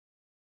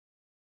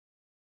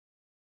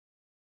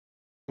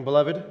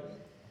Beloved,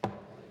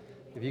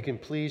 if you can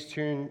please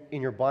turn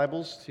in your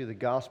Bibles to the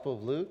Gospel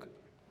of Luke,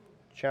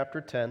 chapter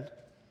 10.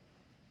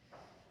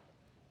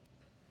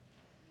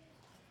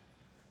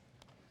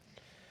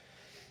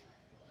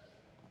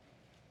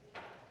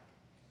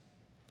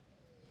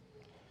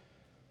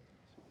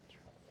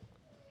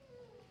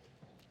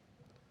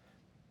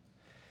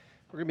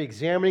 We're going to be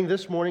examining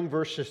this morning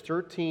verses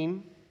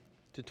 13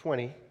 to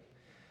 20.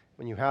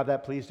 When you have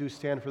that, please do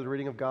stand for the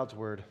reading of God's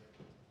Word.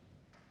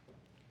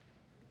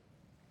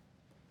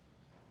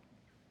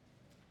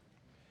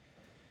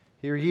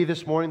 Hear ye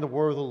this morning the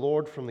word of the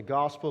Lord from the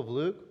Gospel of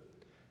Luke,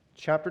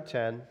 chapter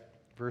 10,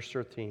 verse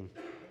 13.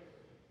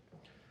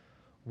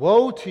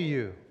 Woe to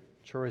you,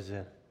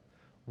 Chorazin!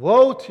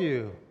 Woe to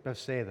you,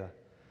 Bethsaida!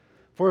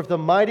 For if the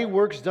mighty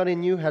works done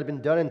in you had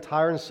been done in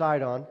Tyre and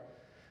Sidon,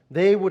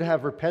 they would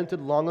have repented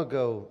long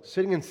ago,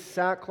 sitting in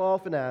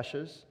sackcloth and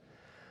ashes.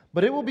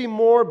 But it will be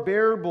more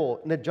bearable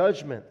in the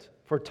judgment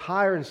for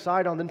Tyre and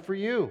Sidon than for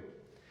you.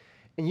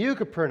 And you,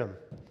 Capernaum,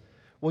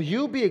 will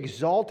you be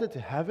exalted to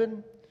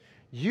heaven?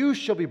 You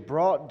shall be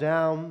brought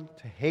down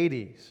to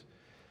Hades.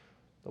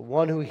 The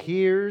one who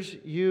hears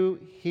you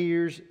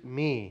hears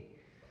me.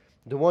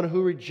 The one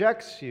who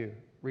rejects you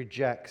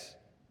rejects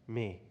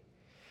me.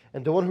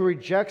 And the one who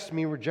rejects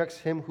me rejects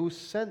him who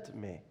sent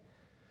me.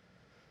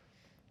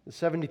 The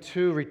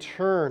 72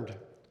 returned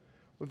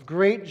with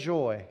great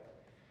joy,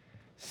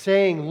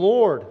 saying,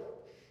 Lord,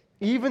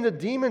 even the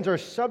demons are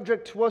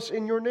subject to us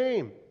in your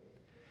name.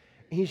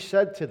 He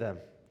said to them,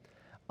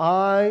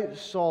 I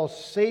saw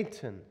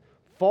Satan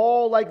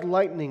fall like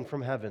lightning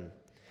from heaven.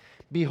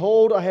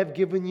 Behold, I have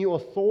given you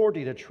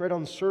authority to tread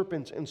on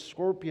serpents and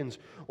scorpions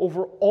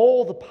over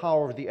all the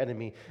power of the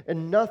enemy,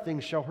 and nothing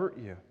shall hurt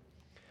you.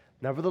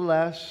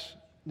 Nevertheless,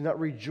 do not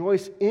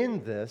rejoice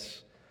in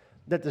this,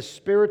 that the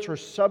spirits are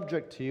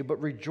subject to you,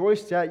 but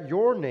rejoice that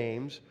your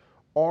names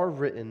are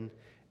written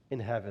in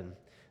heaven.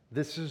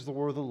 This is the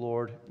word of the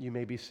Lord. You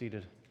may be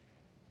seated.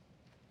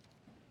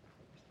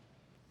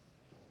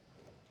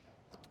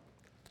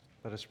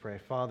 Let us pray.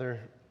 Father,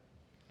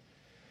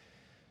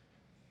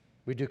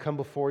 we do come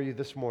before you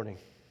this morning,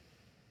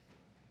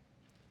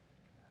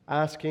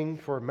 asking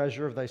for a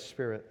measure of thy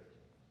Spirit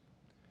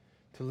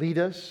to lead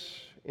us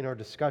in our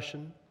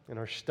discussion, in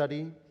our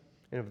study,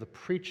 and of the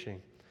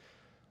preaching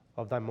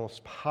of thy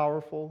most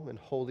powerful and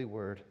holy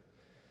word.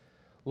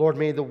 Lord,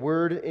 may the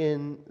word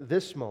in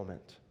this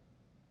moment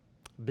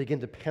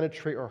begin to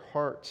penetrate our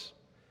hearts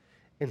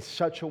in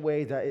such a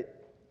way that it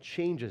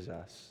changes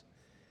us,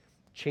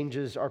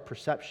 changes our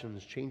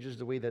perceptions, changes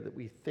the way that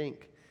we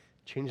think,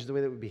 changes the way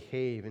that we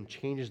behave, and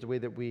changes the way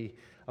that we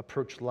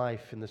approach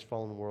life in this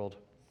fallen world.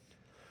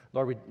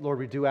 Lord,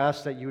 we do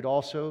ask that you would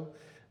also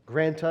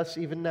grant us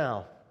even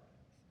now,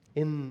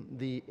 in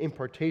the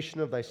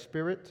impartation of thy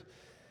Spirit,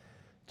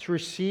 to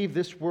receive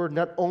this word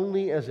not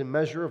only as a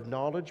measure of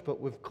knowledge, but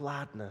with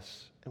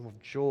gladness and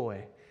with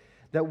joy,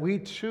 that we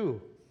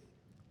too,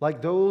 like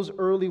those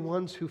early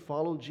ones who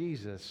followed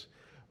Jesus,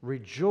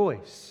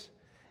 rejoice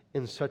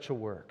in such a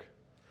work,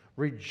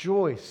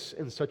 rejoice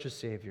in such a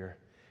Savior,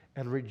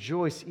 and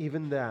rejoice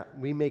even that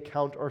we may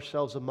count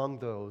ourselves among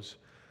those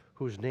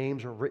whose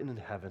names are written in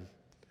heaven.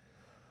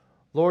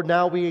 Lord,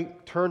 now we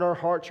turn our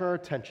hearts and our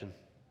attention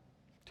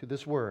to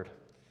this word.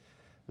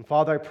 And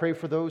Father, I pray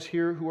for those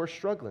here who are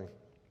struggling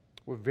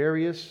with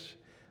various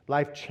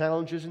life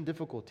challenges and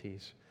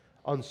difficulties,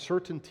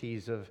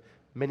 uncertainties of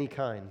many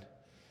kind.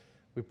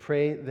 We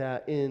pray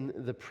that in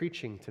the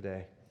preaching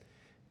today,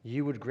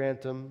 you would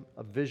grant them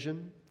a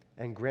vision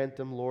and grant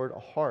them, Lord, a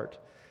heart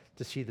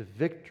to see the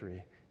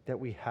victory that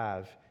we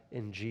have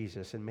in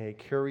Jesus. And may it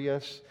carry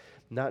us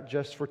not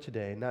just for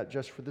today, not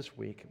just for this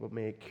week, but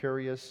may it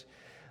carry us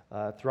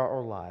throughout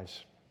our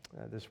lives.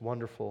 This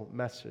wonderful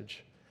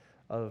message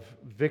of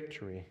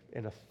victory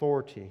and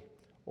authority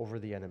over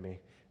the enemy.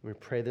 And we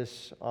pray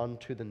this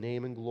unto the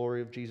name and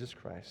glory of Jesus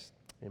Christ.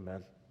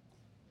 Amen.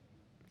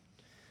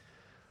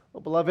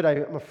 Well, beloved,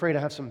 I'm afraid I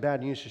have some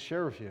bad news to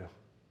share with you.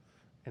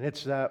 And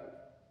it's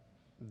that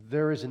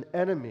there is an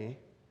enemy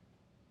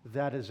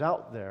that is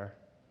out there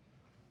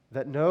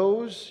that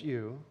knows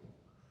you.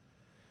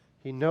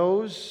 He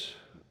knows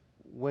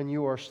when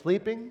you are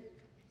sleeping.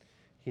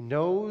 He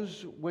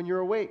knows when you're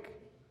awake.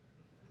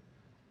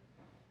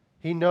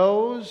 He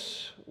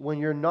knows when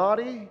you're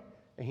naughty,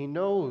 and he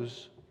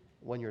knows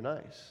when you're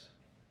nice.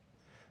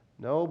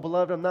 No,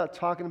 beloved, I'm not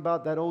talking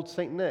about that old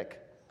St. Nick.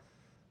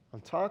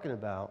 I'm talking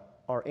about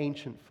our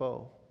ancient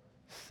foe,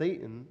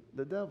 Satan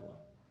the devil.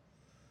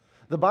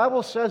 The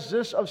Bible says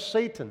this of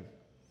Satan,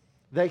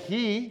 that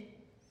he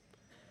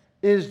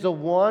is the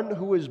one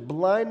who is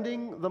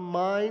blinding the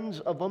minds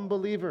of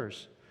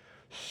unbelievers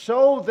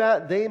so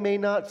that they may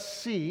not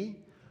see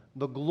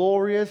the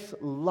glorious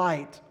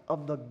light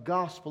of the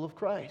gospel of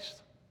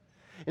Christ.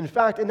 In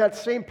fact, in that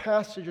same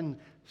passage in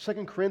 2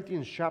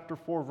 Corinthians chapter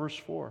 4, verse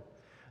 4,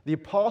 the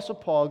Apostle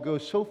Paul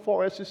goes so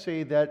far as to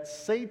say that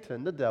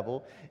Satan, the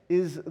devil,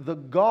 is the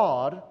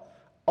god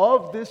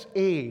of this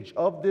age,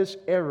 of this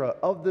era,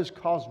 of this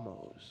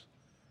cosmos.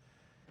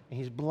 And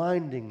he's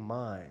blinding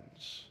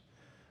minds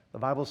The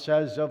Bible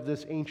says of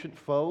this ancient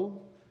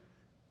foe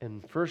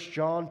in 1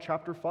 John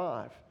chapter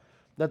 5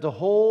 that the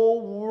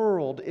whole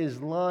world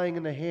is lying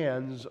in the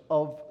hands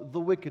of the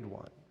wicked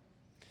one.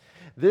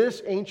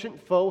 This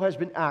ancient foe has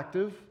been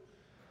active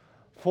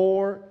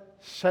for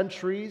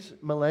centuries,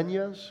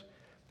 millennia.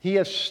 He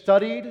has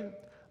studied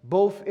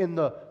both in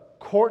the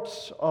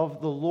courts of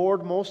the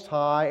Lord Most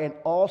High and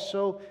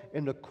also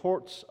in the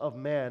courts of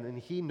man. And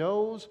he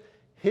knows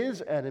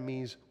his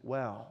enemies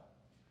well.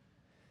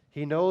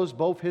 He knows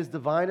both his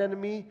divine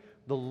enemy,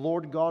 the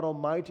Lord God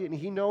Almighty, and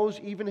he knows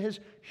even his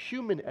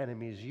human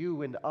enemies,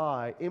 you and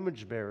I,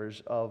 image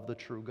bearers of the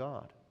true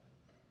God.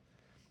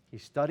 He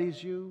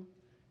studies you,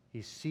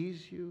 he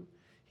sees you,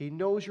 he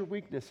knows your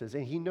weaknesses,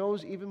 and he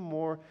knows even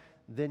more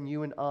than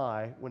you and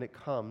I when it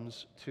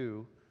comes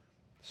to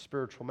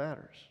spiritual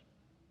matters.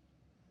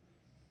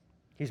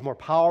 He's more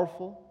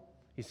powerful,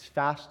 he's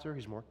faster,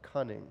 he's more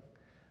cunning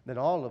than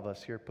all of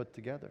us here put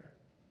together.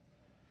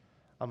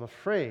 I'm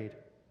afraid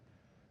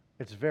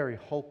it's very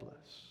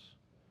hopeless.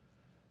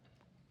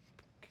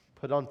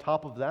 Put on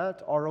top of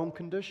that our own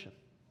condition.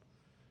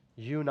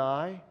 You and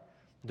I,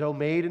 though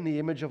made in the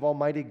image of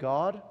Almighty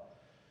God,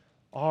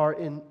 are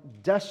in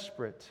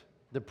desperate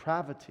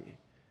depravity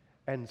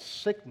and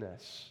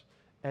sickness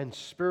and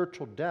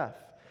spiritual death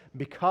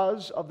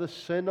because of the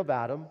sin of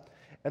Adam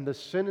and the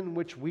sin in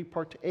which we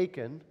partake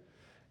in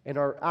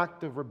our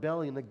act of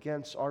rebellion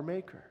against our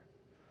Maker.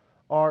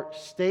 Our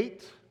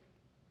state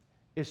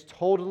is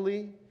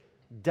totally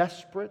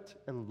desperate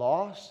and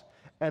lost,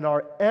 and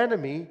our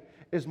enemy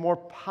is more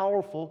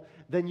powerful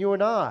than you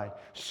and I.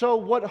 So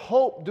what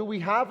hope do we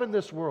have in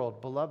this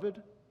world,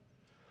 beloved?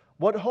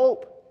 What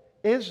hope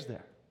is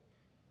there?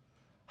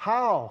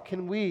 How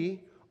can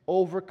we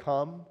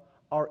overcome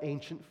our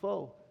ancient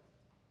foe?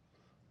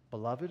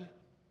 Beloved,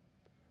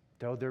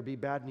 though there be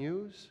bad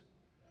news,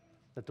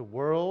 that the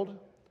world,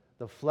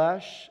 the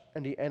flesh,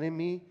 and the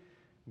enemy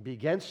be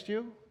against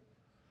you,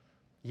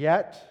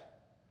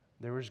 yet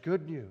there is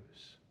good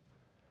news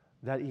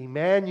that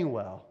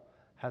Emmanuel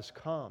has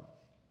come.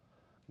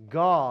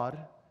 God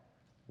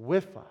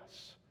with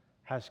us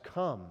has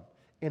come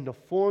in the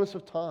fullness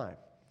of time,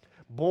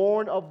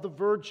 born of the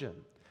Virgin,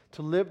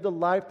 to live the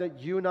life that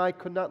you and I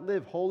could not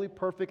live, holy,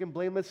 perfect, and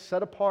blameless,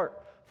 set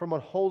apart from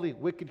unholy,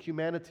 wicked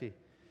humanity.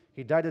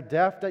 He died a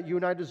death that you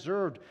and I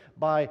deserved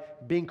by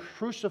being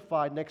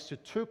crucified next to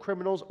two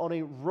criminals on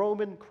a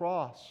Roman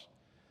cross.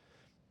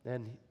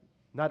 And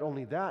not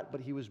only that, but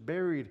he was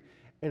buried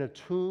in a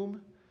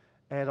tomb,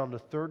 and on the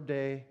third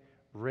day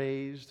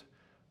raised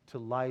to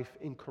life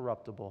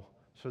incorruptible,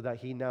 so that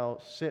he now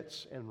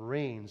sits and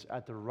reigns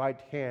at the right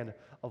hand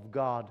of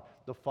God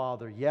the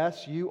Father.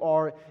 Yes, you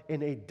are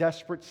in a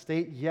desperate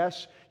state.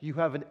 Yes, you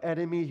have an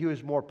enemy who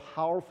is more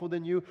powerful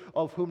than you,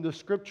 of whom the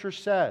Scripture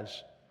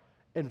says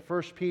in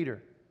 1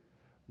 Peter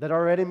that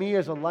our enemy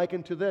is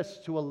likened to this,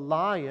 to a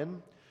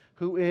lion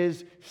who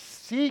is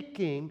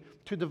seeking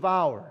to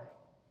devour.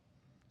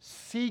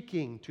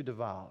 Seeking to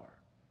devour.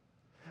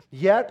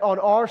 Yet on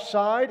our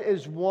side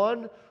is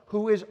one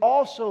who is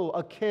also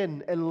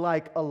akin and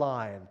like a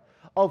lion,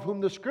 of whom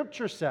the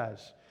Scripture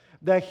says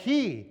that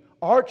he,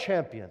 our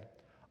champion,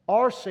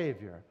 our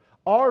Savior,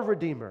 our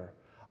Redeemer,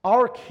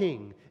 our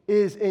King,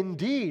 is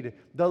indeed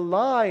the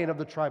Lion of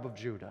the tribe of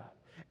Judah.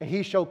 And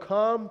he shall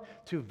come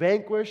to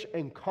vanquish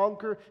and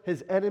conquer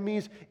his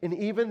enemies, and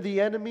even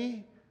the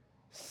enemy,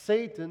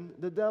 Satan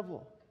the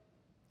devil.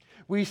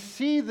 We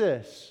see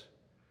this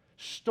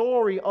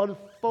story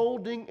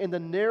unfolding in the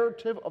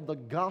narrative of the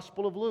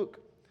Gospel of Luke,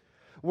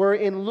 where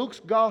in Luke's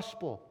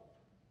Gospel,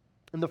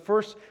 in the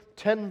first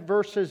 10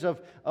 verses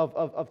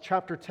of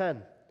chapter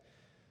 10,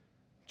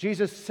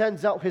 Jesus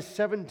sends out his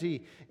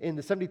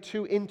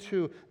 72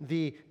 into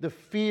the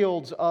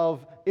fields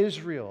of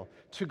Israel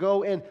to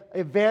go and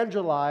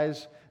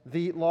evangelize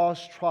the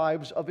lost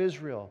tribes of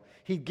Israel.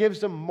 He gives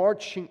them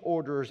marching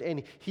orders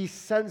and he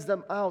sends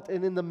them out.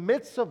 And in the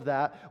midst of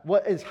that,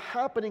 what is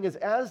happening is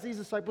as these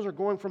disciples are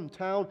going from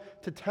town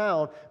to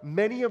town,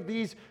 many of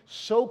these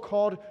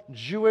so-called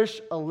Jewish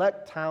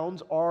elect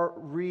towns are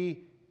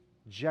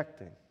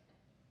rejecting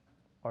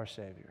our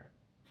Savior.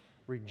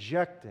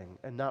 Rejecting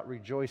and not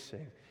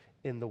rejoicing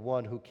in the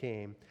one who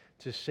came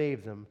to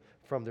save them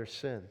from their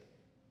sin.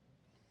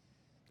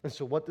 And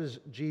so what does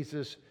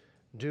Jesus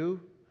do?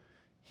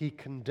 He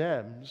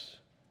condemns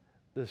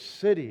the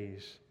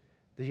cities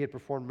that he had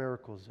performed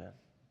miracles in.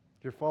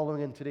 If you're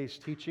following in today's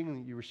teaching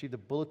and you received the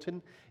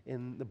bulletin,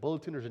 in the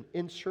bulletin there's an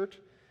insert,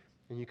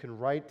 and you can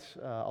write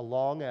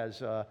along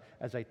as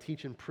I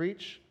teach and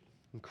preach.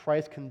 And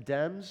Christ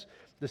condemns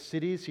the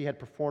cities he had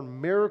performed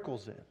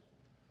miracles in.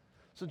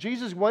 So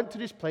Jesus went to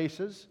these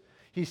places,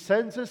 he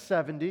sends his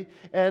 70,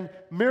 and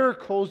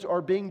miracles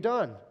are being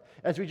done.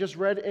 As we just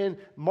read in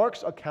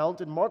Mark's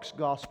account, in Mark's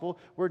gospel,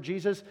 where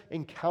Jesus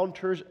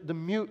encounters the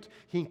mute,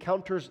 he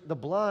encounters the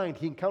blind,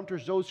 he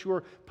encounters those who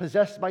are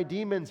possessed by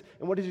demons.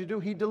 And what does he do?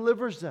 He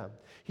delivers them.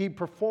 He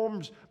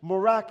performs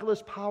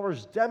miraculous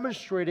powers,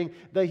 demonstrating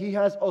that he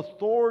has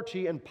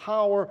authority and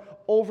power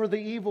over the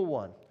evil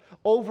one,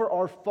 over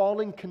our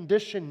fallen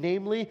condition,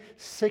 namely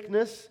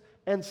sickness,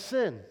 and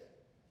sin.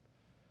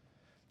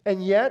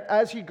 And yet,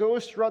 as he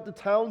goes throughout the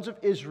towns of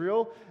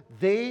Israel,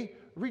 they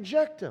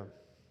reject him.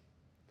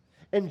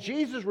 And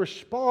Jesus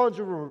responds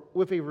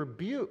with a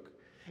rebuke,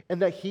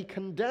 and that he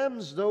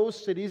condemns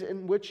those cities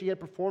in which he had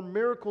performed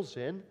miracles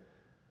in.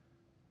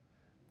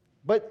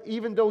 But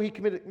even though he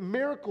committed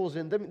miracles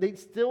in them, they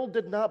still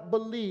did not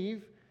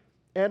believe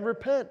and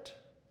repent.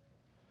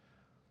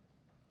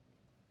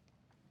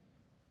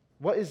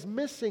 What is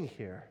missing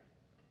here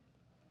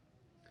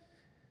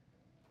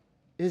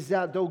is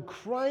that though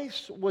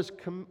Christ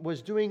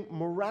was doing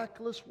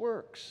miraculous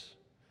works,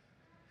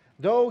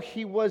 though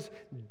he was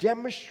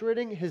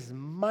demonstrating his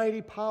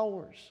mighty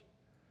powers,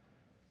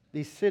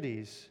 these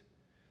cities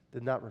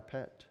did not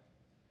repent.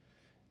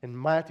 In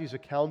Matthew's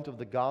account of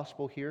the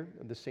gospel here,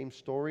 in the same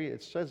story,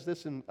 it says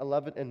this in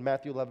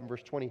Matthew 11,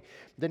 verse 20.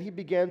 Then he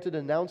began to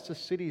denounce the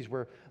cities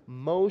where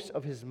most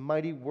of his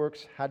mighty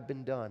works had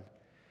been done,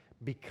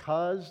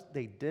 because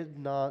they did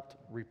not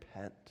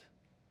repent.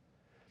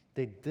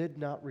 They did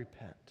not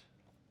repent.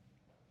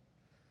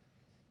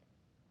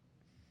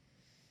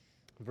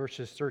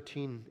 Verses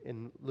 13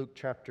 in Luke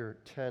chapter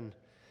 10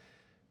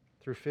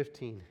 through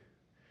 15,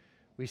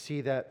 we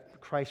see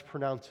that Christ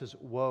pronounces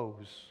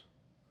woes,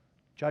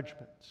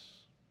 judgments.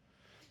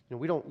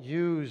 We don't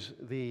use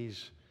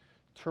these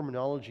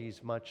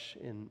terminologies much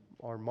in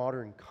our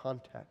modern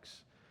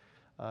context.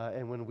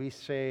 And when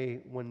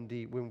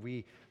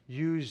we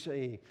use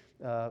a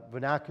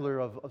vernacular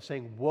of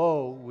saying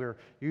woe,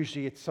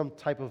 usually it's some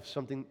type of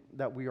something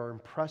that we are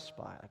impressed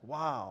by. Like,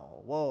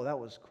 wow, whoa, that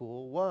was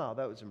cool. Wow,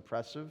 that was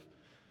impressive.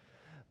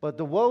 But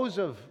the woes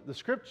of the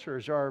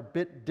scriptures are a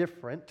bit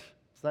different.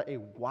 It's not a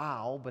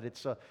wow, but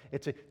it's a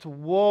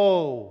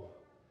woe.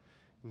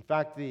 In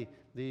fact,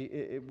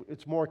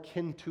 it's more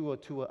akin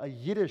to a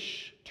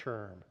Yiddish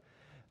term.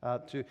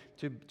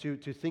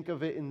 To think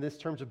of it in this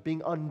terms of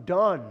being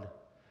undone,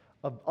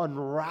 of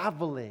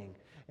unraveling,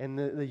 and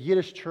the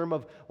Yiddish term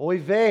of oy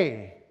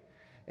vey.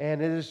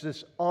 And it is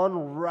this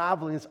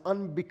unraveling, this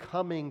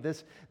unbecoming,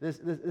 this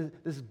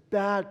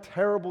bad,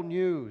 terrible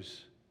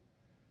news.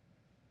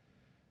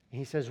 And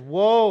he says,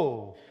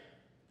 woe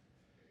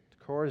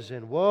to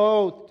Chorazin,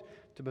 woe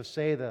to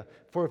Bethsaida,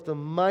 for if the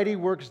mighty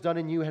works done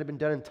in you had been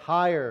done in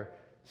Tyre,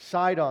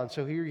 Sidon.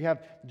 So here you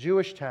have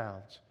Jewish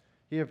towns.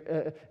 You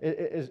have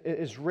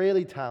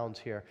Israeli towns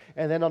here.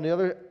 And then on the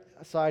other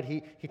side,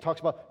 he talks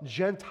about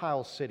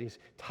Gentile cities,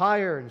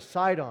 Tyre and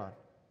Sidon.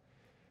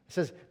 He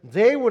says,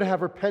 they would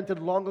have repented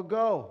long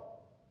ago.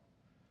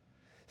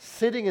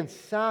 Sitting in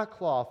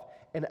sackcloth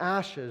and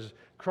ashes,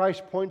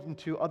 Christ pointing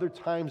to other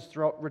times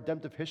throughout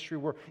redemptive history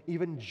where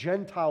even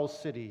Gentile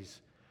cities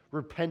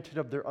repented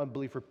of their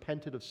unbelief,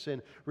 repented of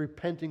sin,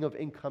 repenting of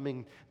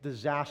incoming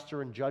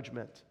disaster and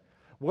judgment.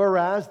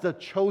 Whereas the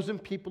chosen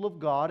people of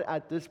God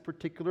at this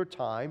particular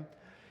time,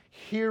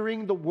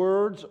 hearing the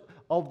words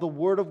of the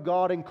Word of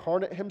God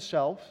incarnate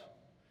Himself,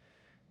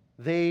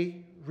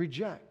 they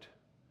reject.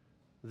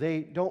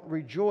 They don't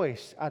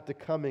rejoice at the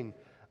coming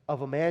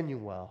of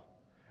Emmanuel.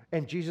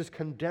 And Jesus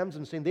condemns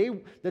them,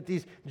 saying that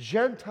these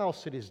Gentile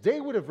cities,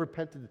 they would have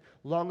repented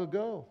long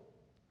ago.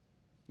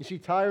 You see,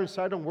 Tyre and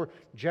Sidon were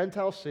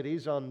Gentile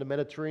cities on the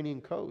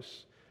Mediterranean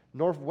coast,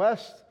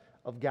 northwest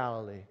of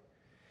Galilee.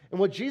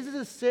 And what Jesus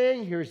is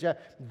saying here is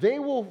that they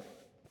will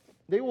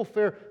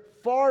fare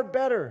far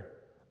better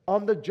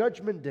on the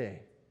judgment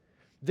day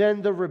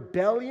than the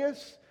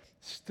rebellious,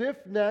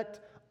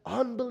 stiff-necked,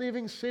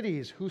 unbelieving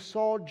cities who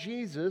saw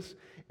Jesus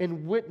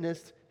and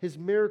witnessed His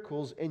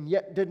miracles and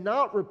yet did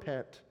not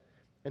repent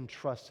and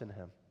trust in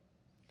Him.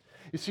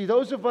 You see,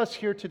 those of us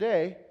here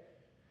today,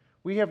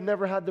 we have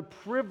never had the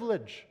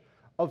privilege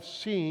of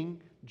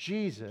seeing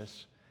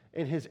Jesus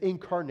in His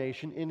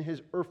incarnation, in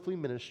His earthly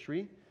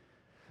ministry.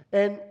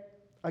 And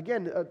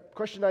again, a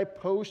question I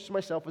pose to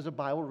myself as a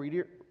Bible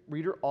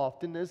reader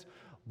often is,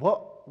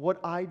 what would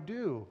I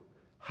do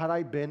had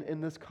I been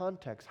in this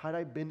context, had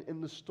I been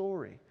in the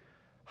story?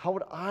 How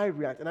would I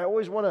react? And I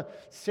always want to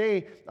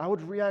say I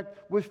would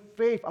react with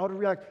faith. I would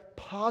react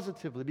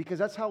positively, because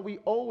that's how we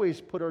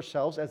always put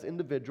ourselves as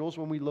individuals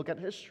when we look at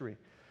history.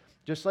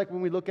 Just like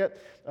when we look at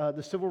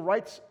the civil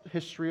rights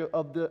history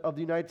of the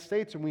United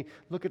States, and we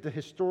look at the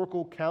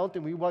historical count,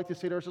 and we like to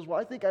say to ourselves, well,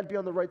 I think I'd be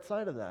on the right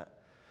side of that.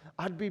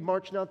 I'd be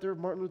marching out there with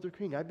Martin Luther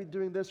King. I'd be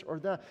doing this or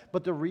that.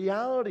 But the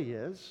reality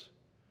is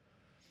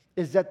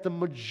that the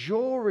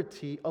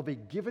majority of a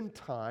given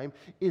time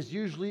is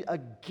usually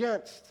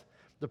against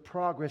the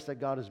progress that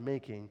God is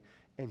making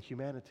in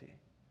humanity.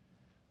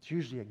 It's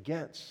usually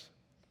against.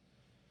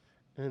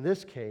 And in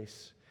this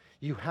case,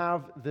 you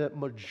have the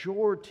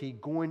majority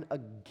going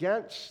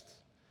against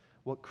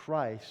what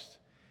Christ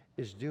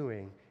is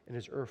doing in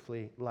His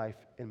earthly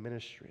life and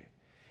ministry.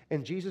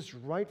 And Jesus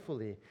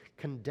rightfully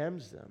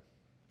condemns them.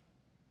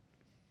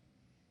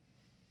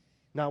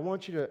 Now, I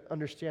want you to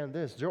understand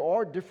this. There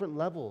are different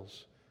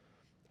levels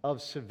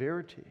of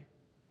severity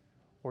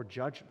or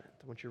judgment.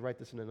 I want you to write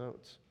this in the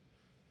notes.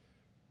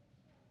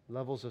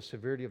 Levels of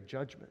severity of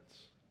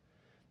judgments,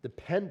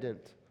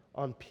 dependent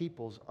on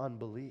people's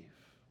unbelief.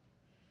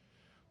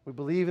 We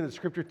believe, and the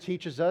Scripture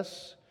teaches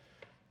us,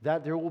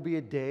 that there will be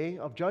a day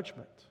of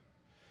judgment.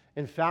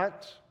 In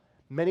fact,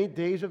 many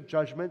days of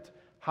judgment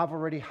have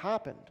already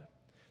happened.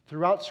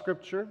 Throughout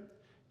Scripture,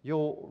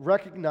 you'll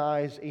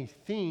recognize a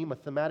theme, a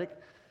thematic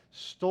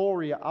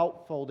story,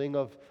 outfolding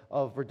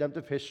of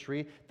redemptive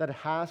history that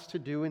has to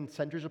do and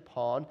centers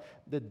upon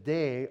the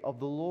day of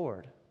the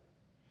Lord.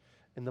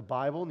 In the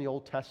Bible, in the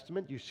Old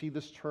Testament, you see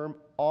this term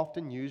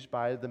often used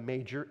by the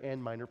major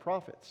and minor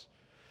prophets.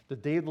 The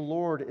day of the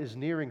Lord is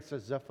nearing,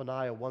 says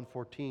Zephaniah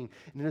 1:14,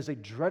 and it is a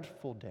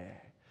dreadful day,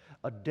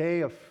 a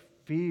day of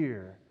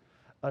fear,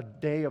 a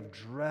day of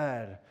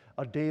dread,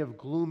 a day of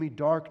gloomy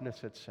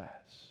darkness, it says.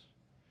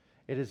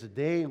 It is a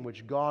day in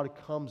which God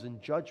comes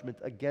in judgment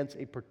against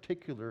a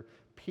particular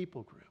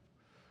people group.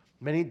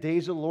 Many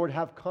days of the Lord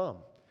have come.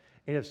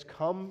 It has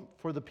come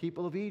for the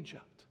people of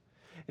Egypt.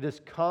 It has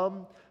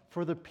come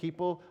for the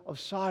people of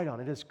Sidon.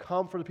 It has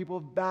come for the people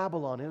of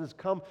Babylon. It has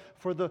come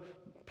for the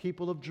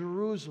people of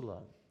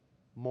Jerusalem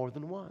more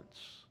than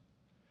once.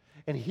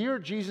 And here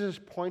Jesus is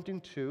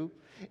pointing to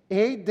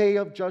a day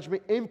of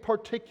judgment in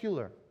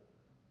particular.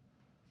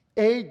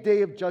 A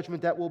day of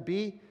judgment that will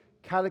be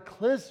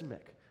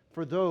cataclysmic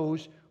for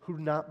those who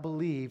do not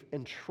believe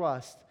and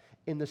trust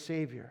in the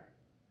Savior.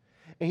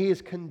 And he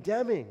is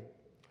condemning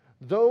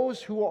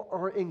those who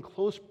are in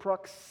close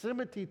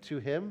proximity to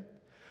him,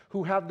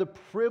 who have the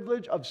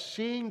privilege of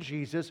seeing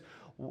Jesus,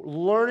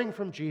 learning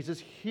from Jesus,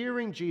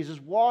 hearing Jesus,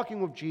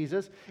 walking with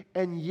Jesus,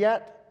 and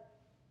yet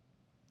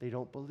they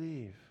don't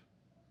believe.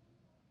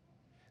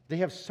 They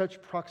have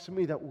such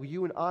proximity that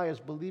you and I, as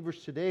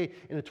believers today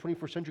in the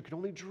 21st century, can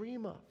only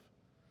dream of.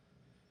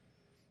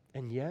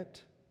 And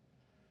yet,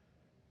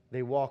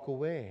 they walk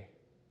away.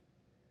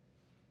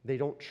 They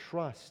don't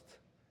trust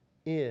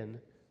in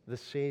the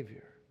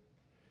Savior.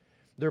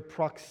 Their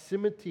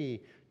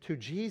proximity to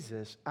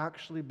Jesus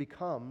actually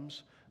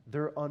becomes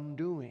their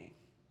undoing.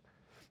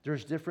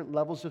 There's different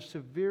levels of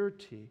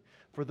severity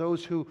for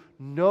those who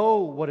know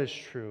what is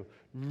true,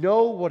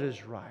 know what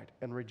is right,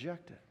 and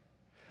reject it.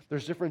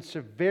 There's different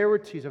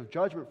severities of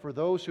judgment for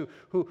those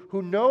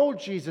who know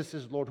Jesus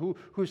is Lord,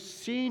 who've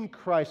seen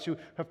Christ, who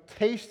have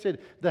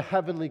tasted the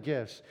heavenly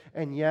gifts,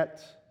 and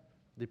yet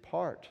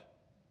depart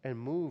and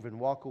move and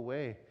walk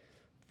away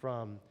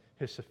from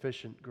His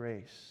sufficient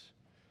grace.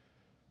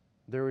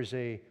 There is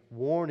a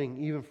warning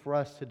even for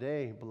us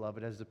today,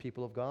 beloved, as the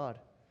people of God,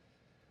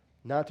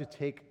 not to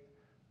take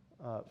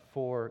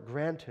for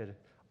granted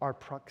our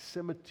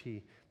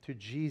proximity to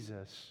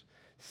Jesus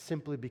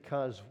simply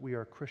because we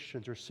are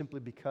Christians, or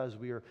simply because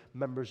we are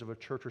members of a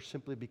church, or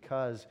simply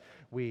because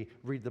we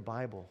read the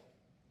Bible.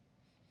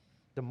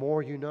 The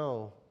more you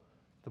know,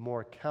 the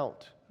more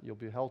account you'll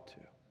be held to.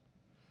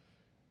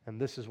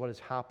 And this is what is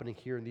happening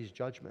here in these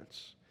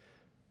judgments.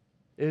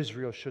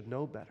 Israel should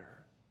know better.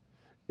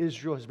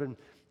 Israel has been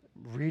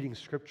reading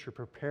Scripture,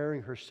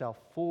 preparing herself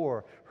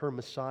for her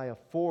Messiah,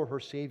 for her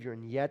Savior,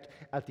 and yet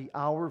at the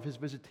hour of His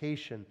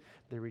visitation,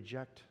 they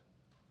reject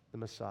the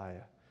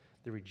Messiah.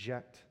 They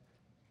reject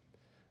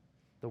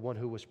the one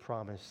who was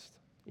promised,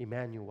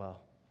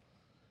 Emmanuel.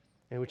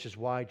 And which is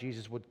why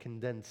Jesus would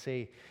then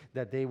say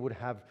that they would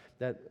have,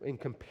 that in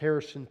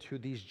comparison to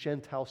these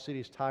Gentile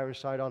cities, Tyre and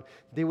Sidon,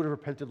 they would have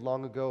repented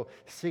long ago,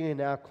 singing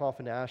sackcloth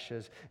and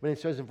ashes. When it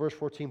says in verse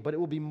 14, but it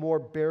will be more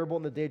bearable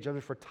in the day of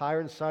judgment for Tyre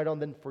and Sidon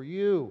than for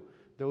you,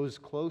 those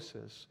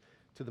closest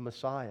to the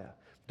Messiah,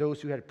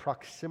 those who had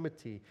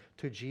proximity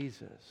to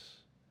Jesus.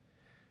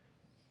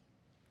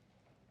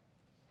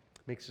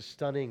 Makes a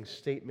stunning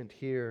statement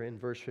here in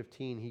verse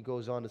 15. He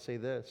goes on to say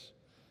this.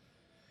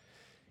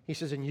 He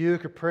says, "And you,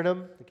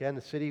 Capernaum," again,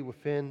 the city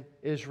within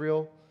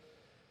Israel,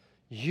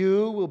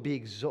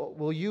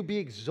 will you be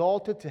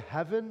exalted to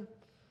heaven?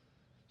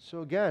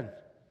 So again,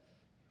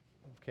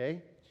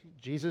 okay,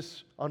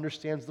 Jesus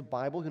understands the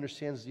Bible. He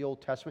understands the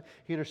Old Testament.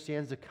 He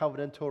understands the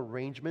covenantal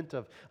arrangement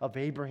of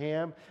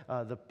Abraham,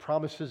 the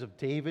promises of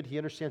David. He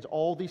understands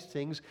all these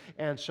things.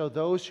 And so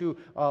those who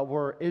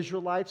were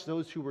Israelites,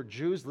 those who were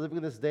Jews living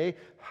in this day,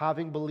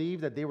 having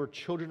believed that they were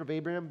children of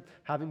Abraham,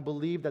 having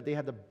believed that they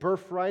had the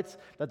birthrights,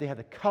 that they had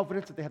the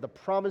covenants, that they had the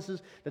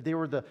promises, that they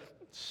were the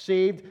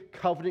saved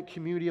covenant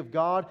community of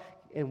God.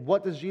 And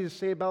what does Jesus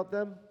say about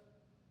them?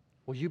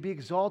 Will you be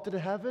exalted to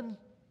heaven?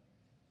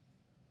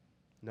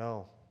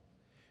 No.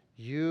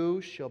 You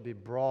shall be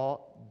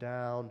brought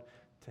down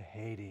to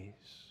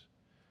Hades,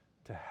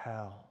 to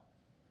hell.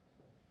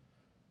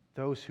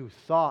 Those who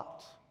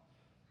thought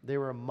they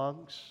were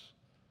amongst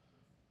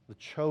the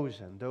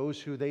chosen,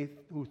 those who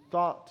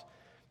thought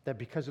that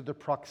because of their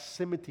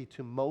proximity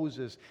to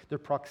Moses, their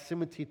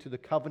proximity to the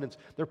covenants,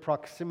 their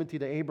proximity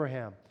to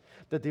Abraham,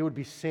 that they would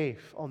be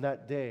safe on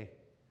that day,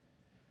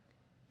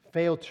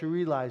 failed to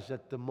realize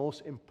that the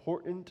most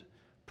important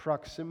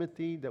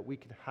proximity that we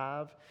can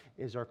have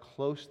is our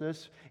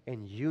closeness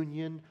and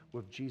union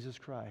with Jesus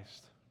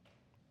Christ.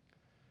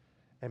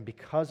 And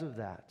because of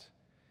that,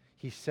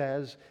 he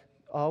says,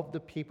 of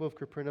the people of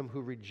Capernaum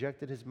who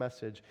rejected his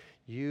message,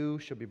 you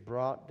shall be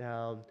brought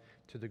down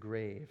to the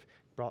grave,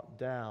 brought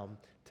down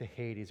to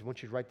Hades. I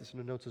want you to write this in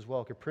the notes as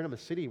well. Capernaum, a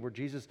city where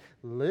Jesus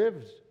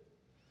lived.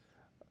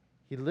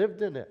 He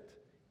lived in it.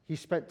 he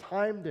spent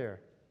time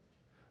there,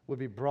 would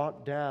be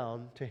brought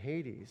down to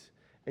Hades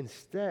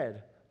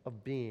instead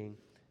of being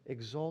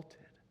exalted.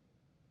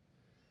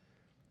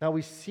 Now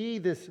we see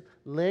this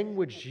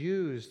language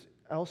used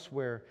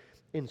elsewhere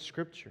in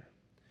Scripture.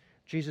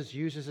 Jesus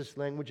uses this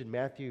language in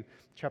Matthew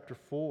chapter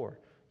 4.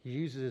 He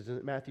uses it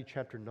in Matthew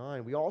chapter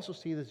 9. We also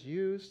see this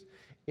used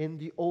in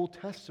the Old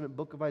Testament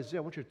book of Isaiah.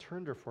 I want you to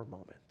turn there for a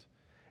moment.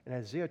 In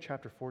Isaiah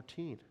chapter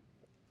 14.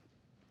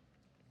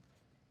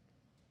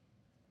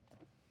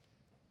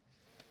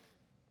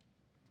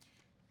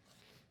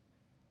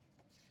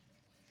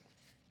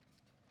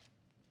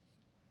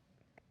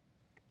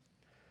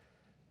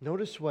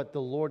 Notice what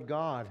the Lord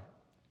God,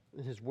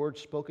 in His word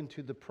spoken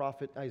to the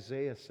prophet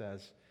Isaiah,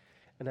 says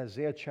in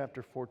Isaiah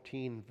chapter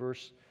 14,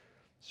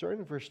 starting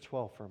in verse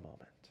 12 for a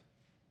moment.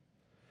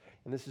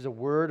 And this is a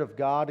word of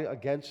God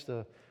against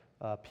the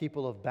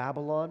people of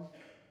Babylon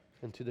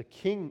and to the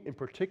king in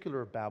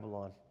particular of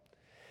Babylon.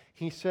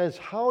 He says,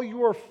 "How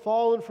you are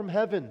fallen from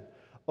heaven,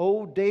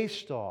 O day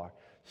star,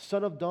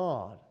 son of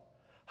dawn.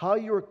 How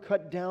you are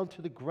cut down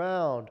to the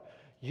ground,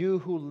 you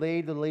who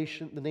laid the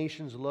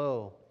nations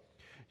low.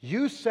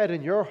 You said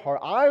in your heart,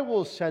 I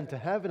will ascend to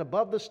heaven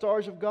above the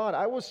stars of God.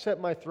 I will set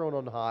my throne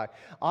on high.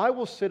 I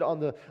will sit on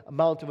the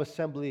mount of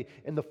assembly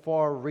in the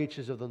far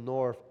reaches of the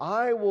north.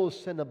 I will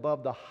ascend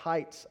above the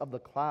heights of the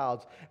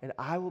clouds, and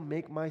I will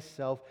make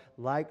myself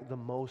like the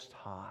Most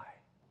High."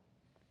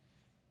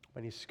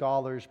 Many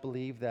scholars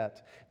believe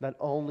that not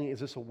only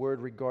is this a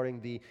word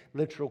regarding the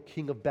literal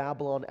king of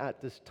Babylon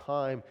at this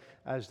time,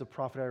 as the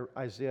prophet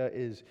Isaiah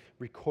is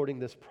recording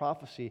this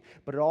prophecy,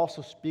 but it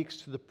also speaks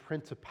to the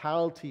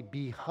principality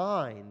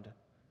behind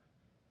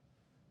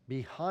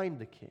the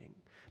king,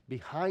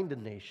 behind the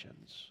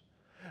nations.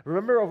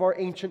 Remember of our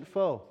ancient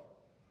foe,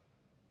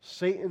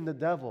 Satan the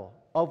devil,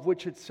 of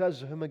which it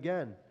says of him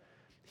again,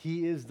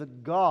 he is the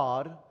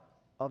god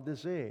of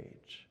this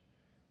age,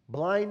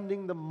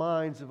 blinding the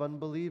minds of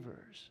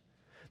unbelievers.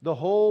 The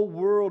whole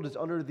world is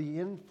under the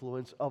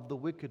influence of the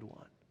wicked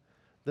one.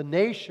 The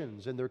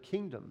nations and their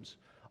kingdoms,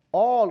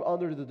 all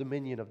under the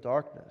dominion of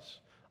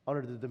darkness,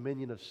 under the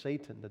dominion of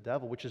Satan, the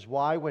devil, which is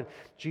why when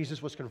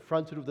Jesus was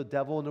confronted with the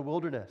devil in the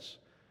wilderness,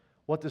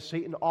 what does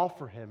Satan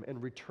offer him in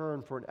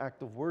return for an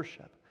act of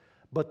worship?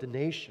 But the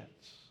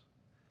nations.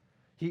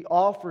 He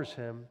offers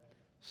him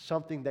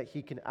something that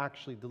he can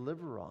actually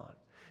deliver on.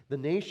 The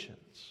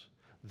nations,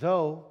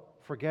 though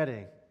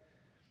forgetting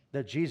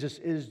that Jesus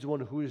is the one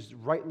who is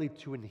rightly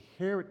to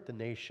inherit the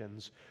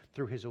nations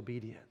through his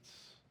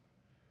obedience.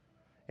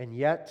 And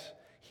yet,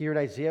 here in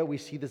Isaiah, we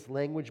see this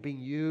language being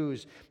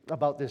used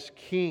about this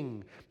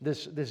king,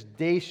 this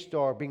day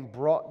star being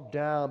brought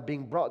down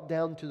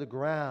to the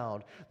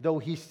ground. Though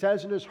he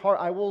says in his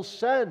heart, I will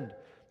ascend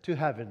to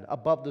heaven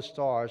above the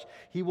stars.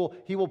 He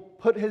will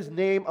put his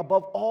name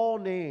above all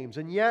names.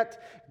 And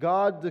yet,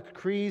 God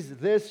decrees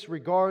this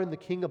regarding the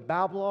king of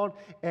Babylon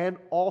and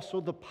also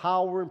the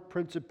power and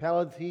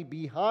principality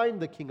behind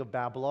the king of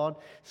Babylon,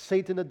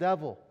 Satan the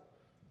devil.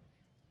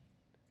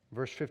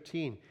 Verse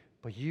 15,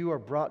 but you are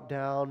brought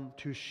down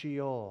to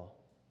Sheol,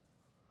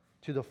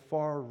 to the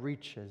far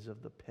reaches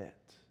of the pit.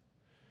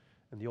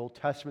 In the Old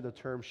Testament, the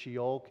term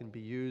Sheol can be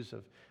used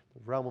of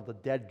the realm of the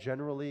dead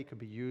generally. It could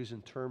be used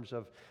in terms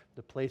of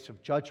the place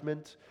of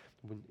judgment.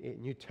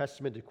 New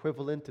Testament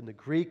equivalent in the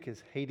Greek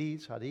is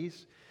Hades.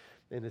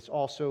 And it's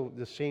also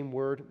the same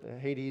word,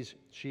 Hades,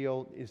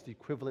 Sheol, is the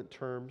equivalent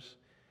terms.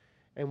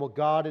 And what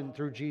God and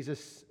through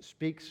Jesus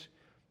speaks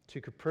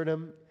to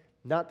Capernaum,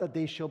 not that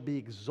they shall be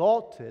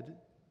exalted,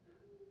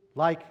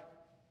 like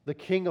the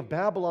king of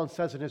Babylon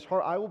says in his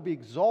heart, I will be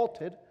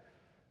exalted.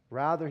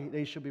 Rather,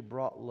 they shall be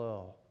brought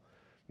low.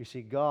 You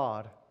see,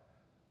 God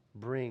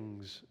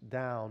brings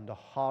down the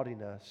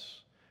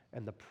haughtiness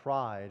and the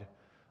pride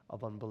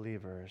of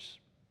unbelievers.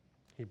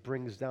 He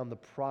brings down the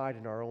pride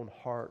in our own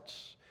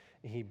hearts,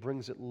 and He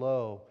brings it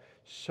low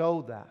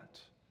so that,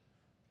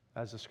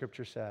 as the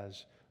Scripture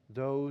says,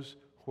 those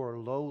who are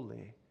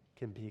lowly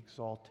can be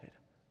exalted.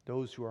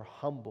 Those who are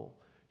humble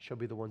shall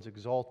be the ones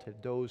exalted.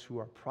 Those who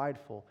are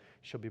prideful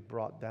shall be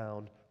brought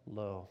down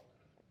low.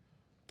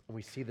 And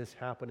we see this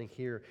happening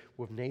here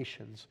with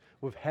nations,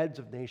 with heads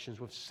of nations,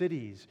 with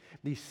cities.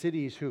 These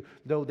cities who,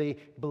 though they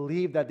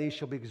believe that they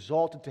shall be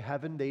exalted to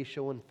heaven, they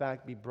shall in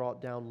fact be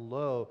brought down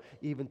low,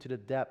 even to the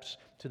depths,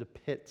 to the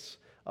pits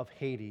of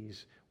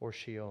Hades or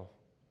Sheol.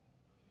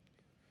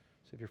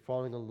 So if you're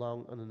following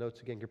along on the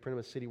notes again, Capernaum,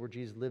 a city where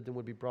Jesus lived and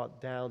would be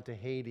brought down to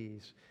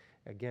Hades,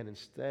 again,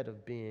 instead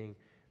of being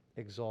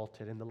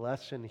exalted. And the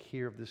lesson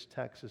here of this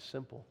text is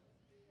simple.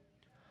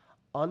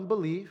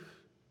 Unbelief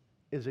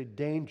is a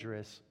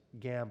dangerous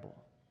gamble.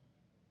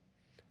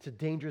 It's a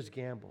dangerous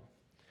gamble.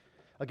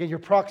 Again, your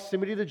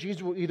proximity to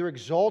Jesus will either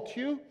exalt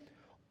you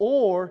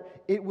or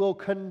it will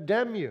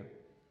condemn you.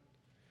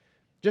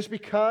 Just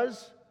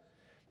because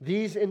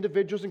these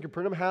individuals in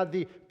Capernaum had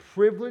the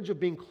privilege of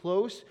being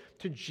close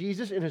to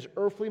Jesus in His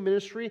earthly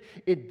ministry,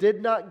 it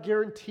did not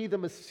guarantee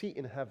them a seat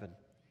in heaven.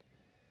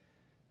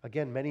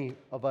 Again, many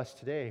of us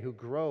today who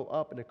grow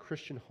up in a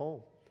Christian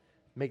home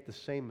make the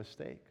same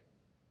mistake.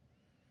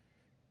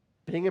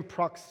 being in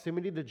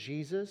proximity to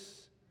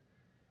Jesus,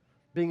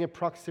 being in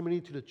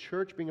proximity to the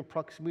church, being in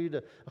proximity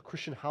to a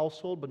Christian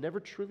household, but never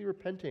truly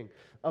repenting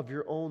of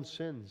your own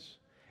sins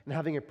and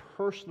having a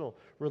personal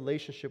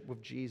relationship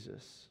with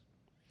Jesus.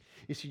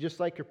 You see,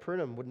 just like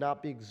Capernaum would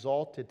not be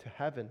exalted to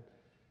heaven,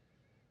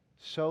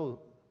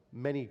 so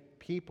many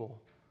people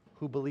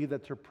who believe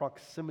that their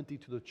proximity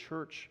to the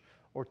church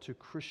or to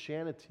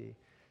Christianity,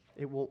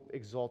 it won't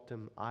exalt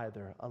them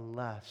either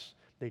unless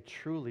they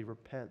truly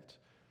repent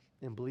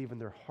and believe in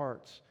their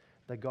hearts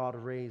that God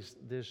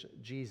raised this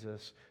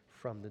Jesus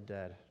from the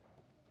dead.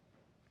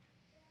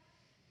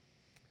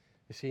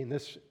 You see, in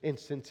this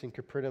instance in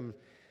Capernaum,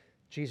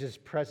 Jesus'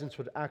 presence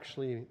would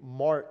actually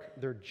mark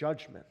their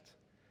judgment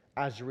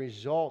as a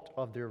result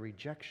of their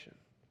rejection.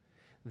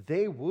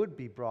 They would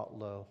be brought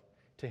low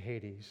to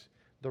Hades,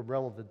 the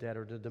realm of the dead,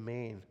 or the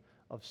domain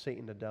of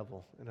Satan the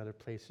devil, and other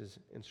places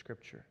in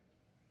Scripture.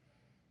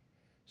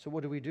 So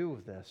what do we do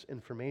with this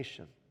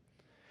information?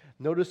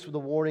 Notice the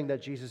warning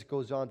that Jesus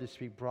goes on to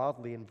speak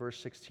broadly in verse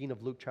 16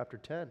 of Luke chapter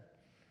 10.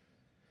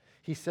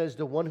 He says,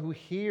 the one who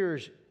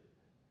hears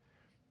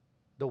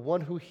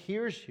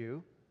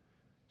you,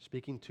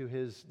 speaking to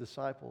his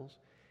disciples,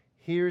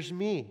 hears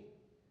me.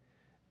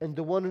 And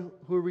the one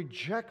who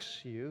rejects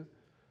you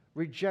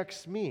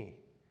rejects me.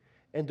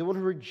 And the one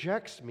who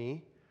rejects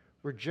me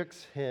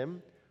rejects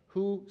him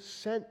who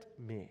sent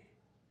me.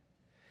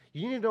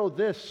 You need to know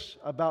this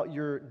about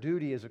your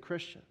duty as a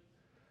Christian.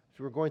 As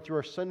we were going through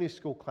our Sunday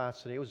school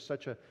class today, it was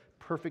such a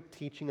perfect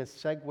teaching, a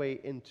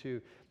segue into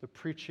the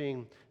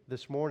preaching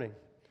this morning.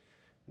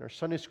 In our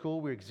Sunday school,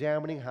 we were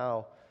examining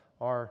how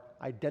our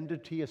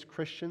identity as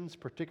Christians,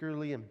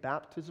 particularly in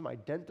baptism,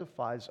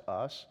 identifies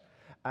us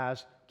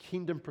as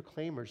kingdom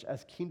proclaimers,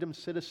 as kingdom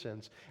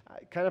citizens,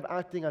 kind of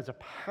acting as a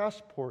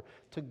passport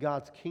to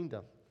God's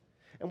kingdom.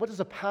 And what does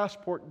a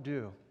passport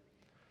do?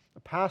 A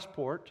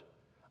passport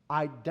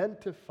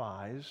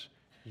identifies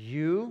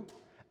you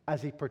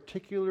as a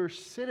particular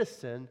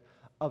citizen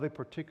of a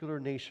particular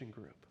nation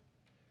group.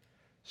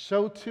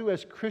 So too,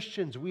 as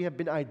Christians, we have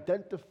been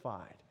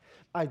identified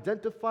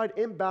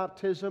in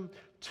baptism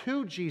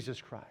to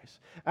Jesus Christ.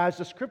 As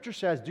the Scripture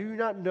says, do you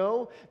not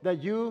know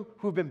that you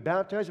who have been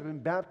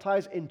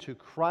baptized into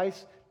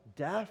Christ's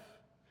death?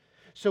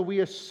 So we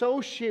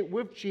associate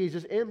with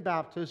Jesus in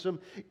baptism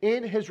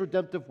in his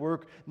redemptive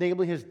work,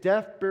 namely his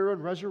death, burial,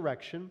 and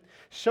resurrection,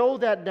 so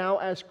that now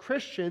as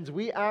Christians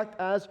we act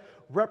as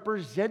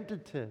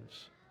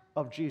representatives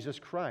of Jesus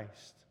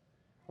Christ.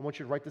 I want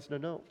you to write this in the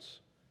notes.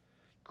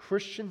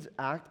 Christians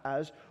act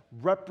as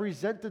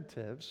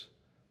representatives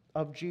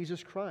of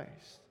Jesus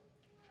Christ.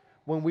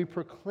 When we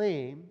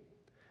proclaim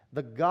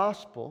the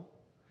gospel,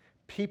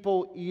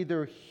 people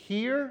either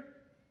hear,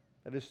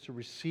 that is to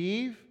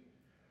receive,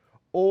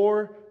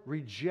 or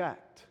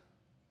reject.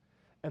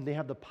 And they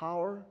have the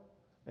power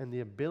and the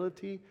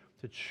ability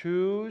to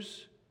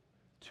choose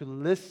to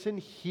listen,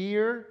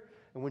 hear.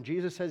 And when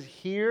Jesus says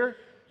hear,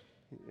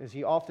 as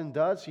he often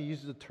does, he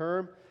uses the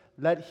term,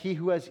 let he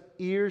who has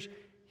ears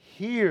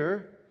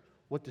hear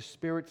what the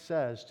Spirit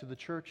says to the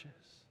churches.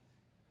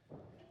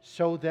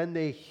 So then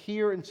they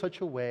hear in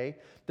such a way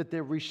that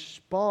they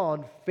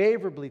respond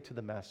favorably to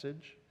the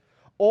message,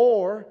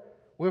 or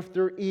with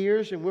their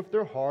ears and with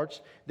their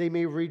hearts, they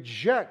may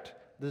reject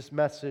this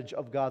message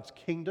of God's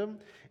kingdom.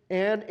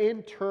 And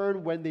in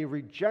turn, when they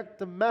reject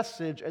the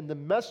message and the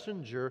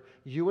messenger,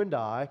 you and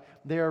I,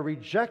 they are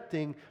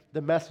rejecting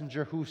the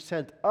messenger who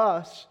sent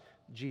us,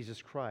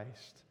 Jesus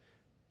Christ.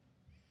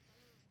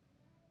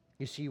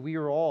 You see, we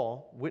are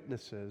all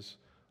witnesses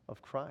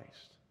of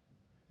Christ.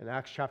 In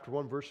Acts chapter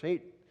 1, verse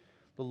 8,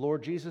 the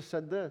Lord Jesus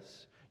said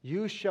this,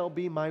 you shall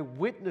be my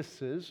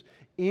witnesses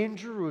in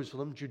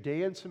Jerusalem,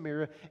 Judea and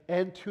Samaria,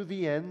 and to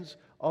the ends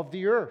of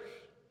the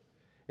earth.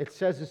 It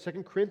says in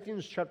 2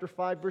 Corinthians chapter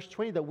 5, verse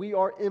 20, that we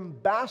are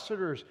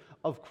ambassadors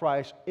of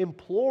Christ,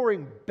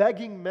 imploring,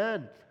 begging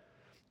men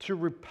to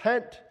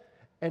repent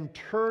and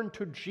turn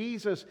to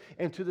Jesus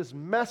and to this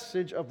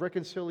message of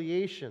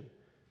reconciliation.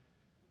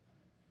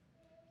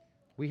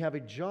 We have a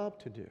job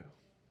to do,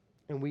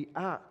 and we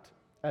act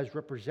as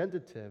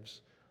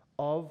representatives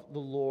of the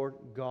Lord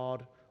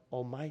God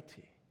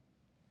Almighty.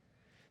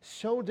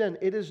 So then,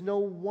 it is no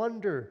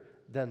wonder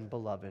then,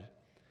 beloved,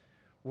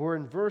 we're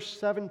in verse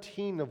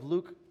 17 of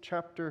Luke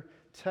chapter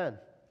 10.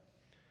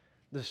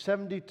 The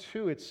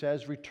 72, it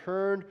says,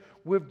 returned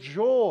with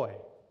joy.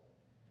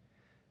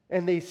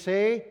 And they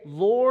say,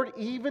 Lord,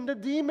 even the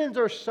demons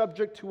are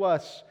subject to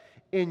us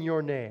in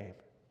your name.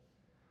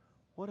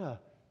 What a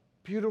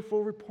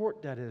beautiful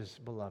report that is,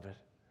 beloved.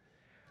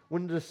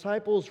 When the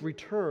disciples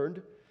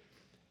returned,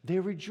 they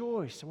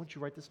rejoiced. I want you to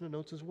write this in the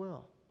notes as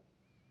well.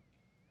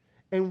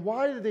 And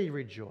why did they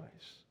rejoice?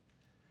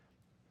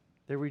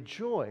 They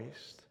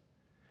rejoiced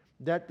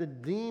that the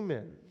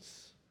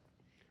demons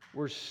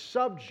were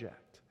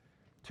subject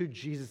to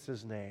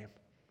Jesus' name.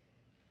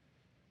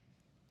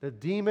 The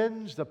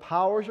demons, the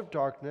powers of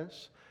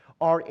darkness,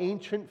 our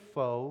ancient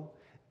foe,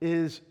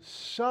 is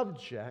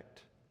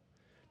subject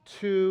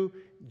to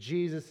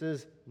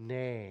Jesus'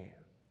 name.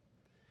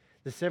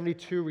 The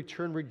 72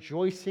 returned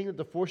rejoicing that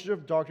the forces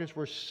of darkness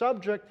were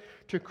subject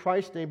to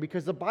Christ's name,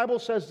 because the Bible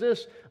says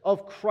this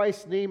of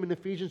Christ's name in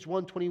Ephesians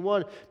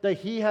 1:21, that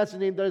He has a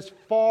name that is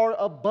far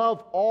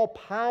above all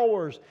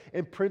powers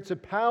and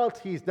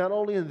principalities, not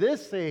only in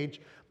this age,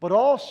 but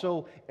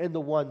also in the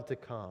one to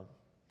come.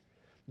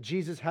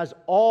 Jesus has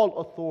all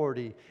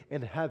authority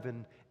in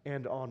heaven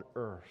and on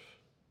earth.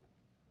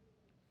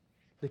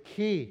 The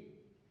key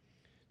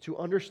to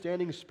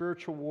understanding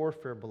spiritual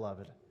warfare,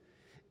 beloved,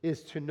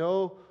 is to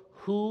know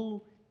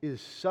who is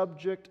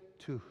subject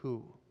to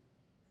who.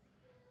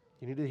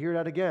 You need to hear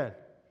that again.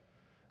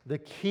 The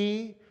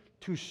key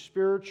to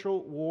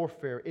spiritual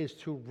warfare is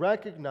to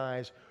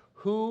recognize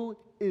who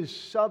is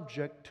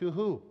subject to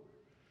who.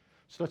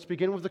 So let's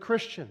begin with the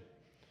Christian.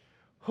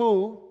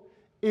 Who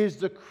is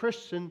the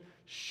Christian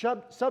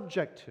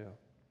subject to?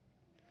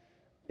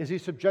 Is he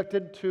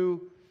subjected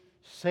to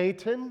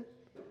Satan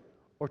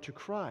or to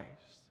Christ?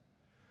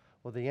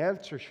 Well, the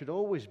answer should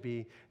always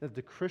be that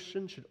the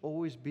Christian should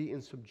always be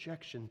in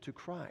subjection to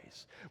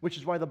Christ, which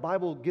is why the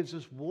Bible gives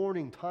us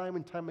warning time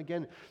and time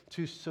again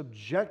to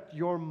subject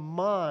your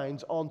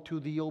minds onto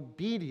the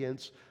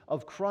obedience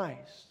of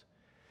Christ,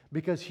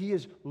 because He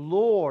is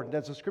Lord. And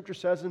as the Scripture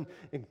says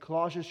in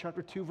Colossians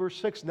chapter 2, verse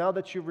 6, now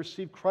that you've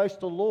received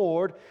Christ the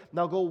Lord,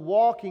 now go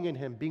walking in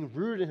Him, being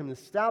rooted in Him,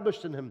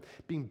 established in Him,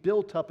 being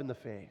built up in the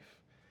faith.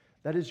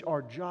 That is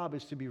our job,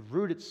 is to be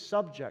rooted,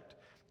 subject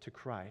to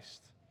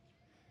Christ.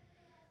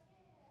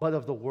 But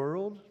of the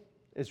world,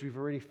 as we've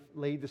already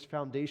laid this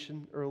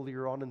foundation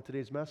earlier on in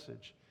today's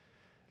message,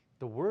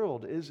 the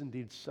world is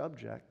indeed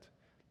subject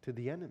to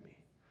the enemy,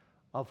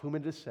 of whom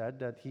it is said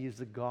that he is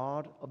the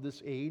God of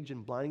this age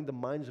and blinding the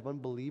minds of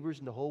unbelievers,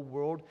 and the whole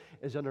world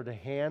is under the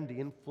hand, the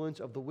influence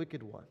of the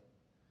wicked one.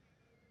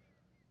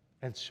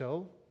 And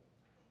so,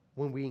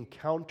 when we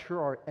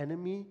encounter our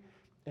enemy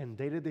in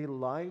day-to-day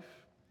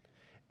life,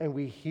 and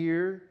we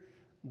hear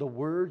the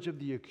words of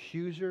the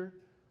accuser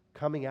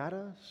coming at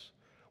us,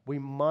 we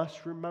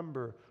must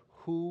remember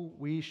who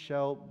we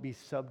shall be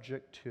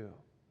subject to.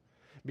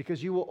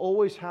 Because you will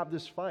always have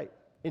this fight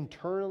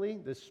internally,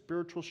 this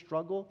spiritual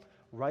struggle,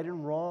 right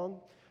and wrong,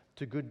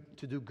 to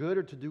do good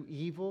or to do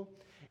evil.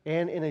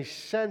 And in a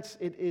sense,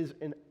 it is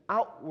an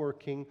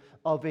outworking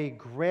of a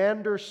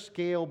grander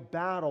scale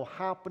battle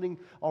happening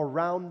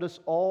around us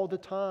all the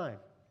time.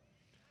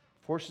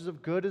 Forces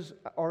of good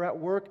are at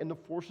work, and the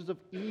forces of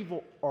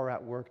evil are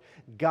at work.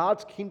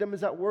 God's kingdom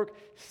is at work,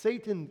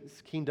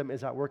 Satan's kingdom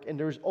is at work, and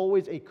there's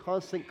always a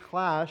constant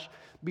clash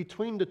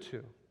between the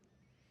two.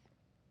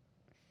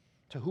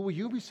 To who will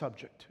you be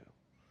subject to?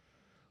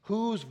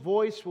 Whose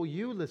voice will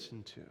you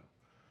listen to?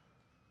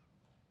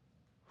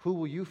 Who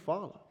will you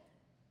follow?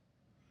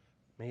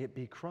 May it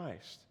be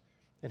Christ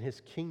and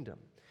His kingdom.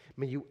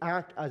 May you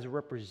act as a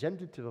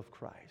representative of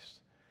Christ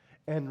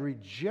and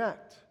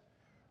reject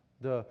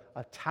the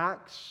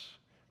attacks,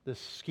 the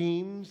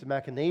schemes, the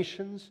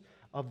machinations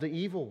of the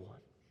evil one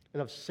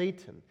and of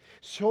Satan,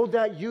 so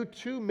that you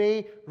too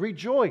may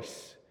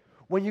rejoice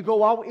when you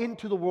go out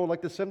into the world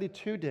like the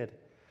 72 did,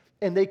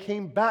 and they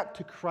came back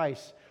to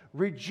Christ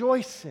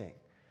rejoicing,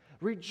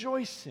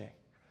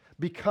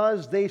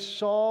 because they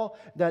saw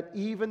that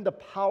even the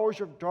powers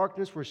of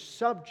darkness were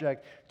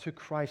subject to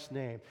Christ's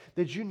name.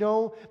 Did you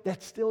know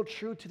that's still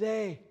true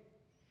today?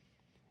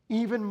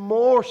 Even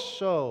more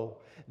so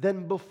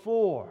than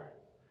before.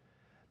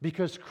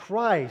 Because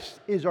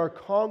Christ is our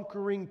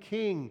conquering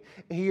King.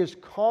 He is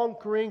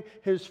conquering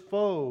His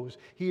foes.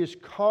 He is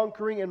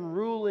conquering and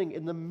ruling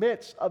in the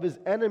midst of His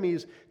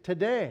enemies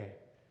today.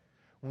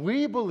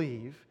 We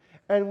believe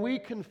and we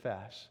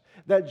confess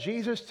that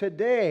Jesus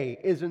today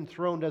is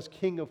enthroned as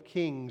King of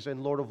Kings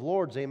and Lord of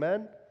Lords.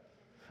 Amen?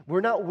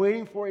 We're not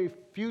waiting for a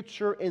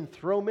future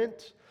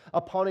enthronement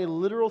upon a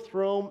literal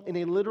throne in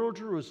a literal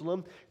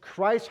Jerusalem.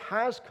 Christ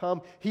has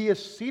come. He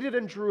is seated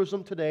in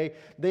Jerusalem today,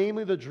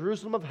 namely the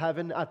Jerusalem of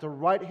heaven at the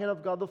right hand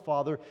of God the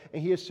Father,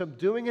 and He is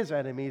subduing His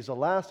enemies, the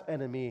last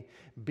enemy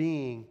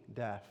being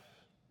death.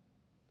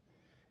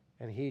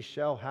 And He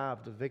shall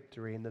have the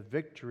victory, and the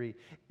victory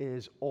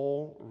is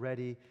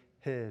already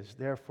His.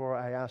 Therefore,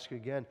 I ask you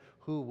again,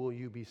 who will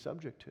you be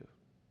subject to?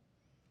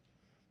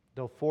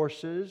 The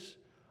forces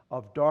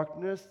of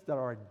darkness that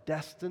are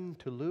destined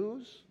to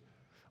lose,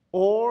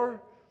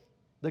 or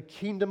the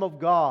kingdom of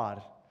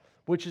God,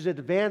 which is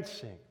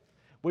advancing,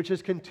 which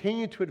has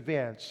continued to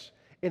advance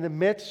in the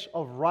midst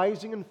of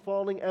rising and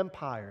falling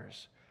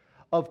empires,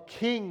 of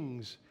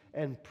kings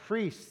and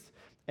priests,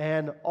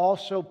 and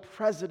also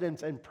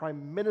presidents and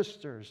prime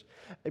ministers,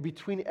 and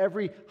between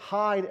every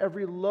high and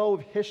every low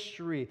of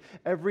history,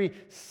 every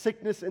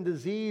sickness and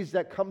disease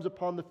that comes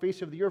upon the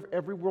face of the earth,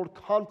 every world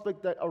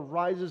conflict that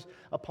arises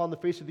upon the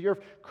face of the earth,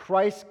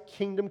 Christ's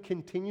kingdom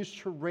continues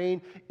to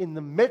reign in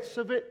the midst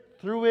of it,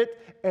 through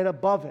it, and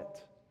above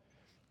it.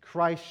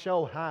 Christ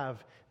shall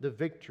have the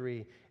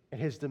victory, and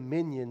His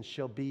dominion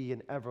shall be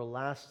an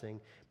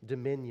everlasting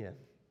dominion.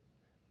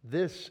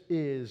 This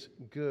is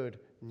good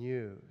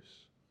news.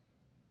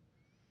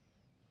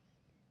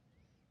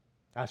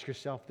 Ask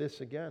yourself this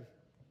again.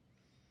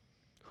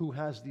 Who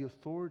has the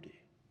authority?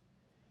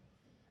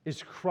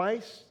 Is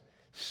Christ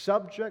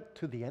subject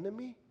to the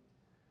enemy?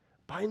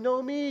 By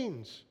no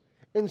means.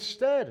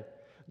 Instead,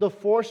 the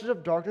forces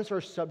of darkness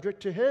are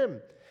subject to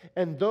him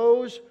and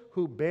those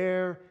who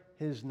bear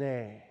his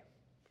name.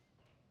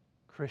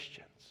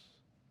 Christians,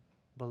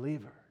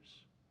 believers,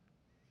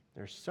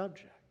 they're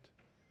subject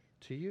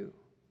to you.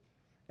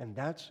 And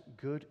that's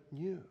good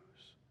news.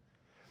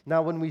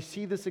 Now, when we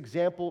see this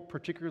example,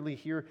 particularly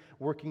here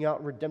working out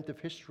in redemptive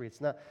history,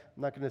 I'm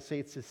not going to say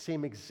it's the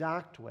same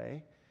exact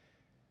way.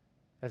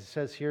 As it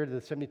says here,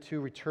 the 72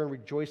 return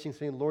rejoicing,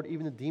 saying, Lord,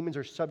 even the demons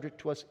are subject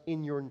to us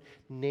in your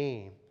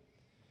name.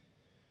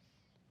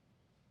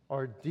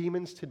 Are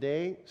demons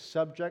today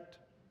subject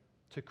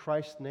to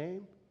Christ's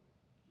name?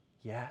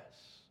 Yes.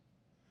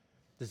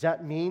 Does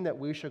that mean that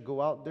we should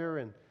go out there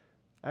and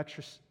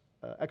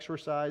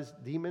exorcise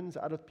demons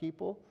out of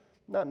people?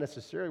 Not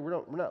necessarily.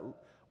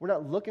 We're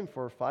not looking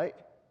for a fight.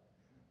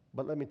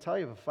 But let me tell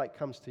you, if a fight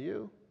comes to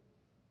you,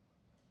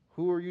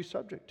 who are you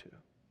subject to?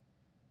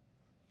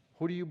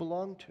 Who do you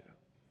belong to?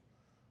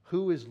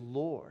 Who is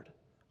Lord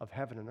of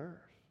heaven and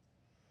earth?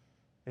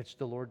 It's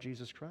the Lord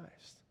Jesus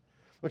Christ.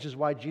 Which is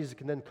why Jesus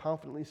can then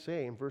confidently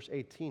say in verse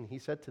 18, he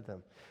said to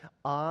them,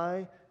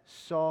 I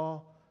saw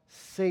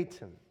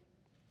Satan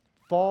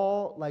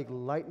fall like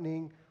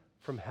lightning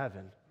from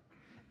heaven.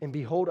 And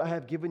behold, I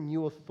have given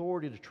you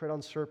authority to tread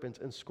on serpents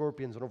and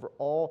scorpions and over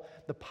all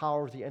the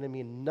power of the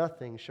enemy, and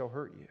nothing shall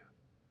hurt you.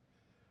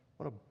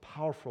 What a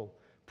powerful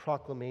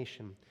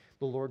proclamation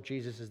the Lord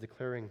Jesus is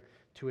declaring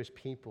to his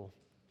people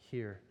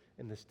here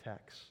in this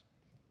text.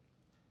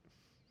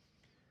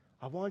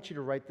 I want you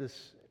to write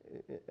this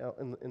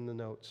in the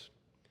notes.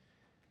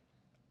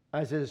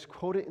 As it is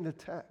quoted in the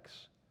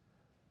text,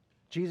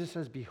 Jesus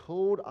says,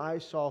 behold, I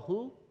saw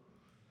who?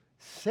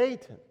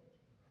 Satan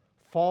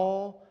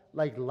fall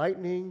like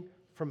lightning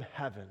from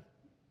heaven.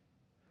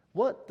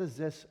 What does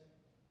this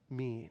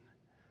mean?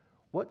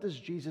 What does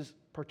Jesus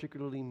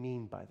particularly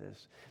mean by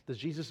this? Does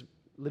Jesus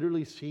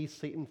literally see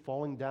Satan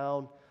falling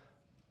down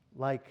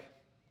like,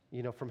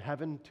 from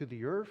heaven to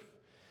the earth?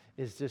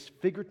 Is this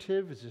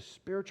figurative? Is this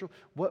spiritual?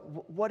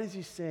 What is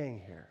he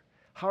saying here?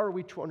 How are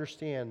we to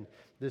understand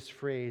this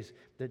phrase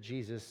that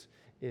Jesus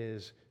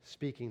is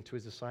speaking to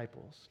his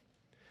disciples?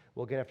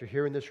 Well, again, after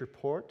hearing this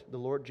report, the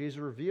Lord Jesus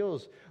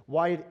reveals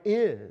why it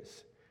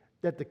is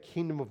that the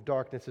kingdom of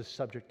darkness is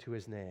subject to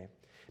his name.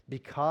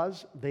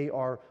 Because they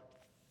are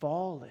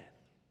fallen.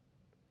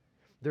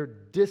 They're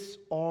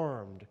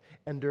disarmed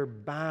and they're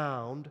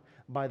bound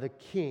by the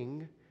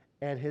king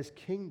and his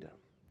kingdom.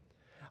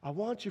 I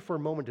want you for a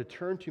moment to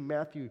turn to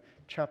Matthew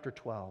chapter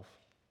 12.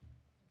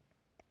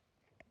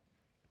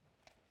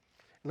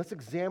 And let's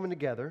examine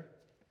together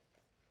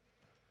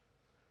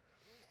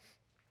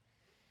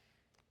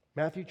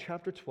Matthew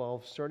chapter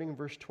 12, starting in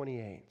verse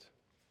 28.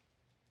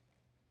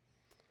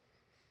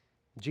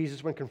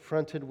 Jesus, when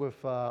confronted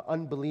with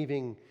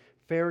unbelieving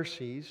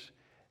Pharisees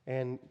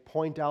and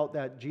point out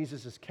that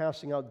Jesus is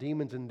casting out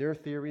demons, and their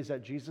theory is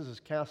that Jesus is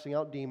casting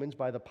out demons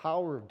by the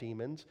power of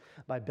demons,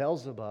 by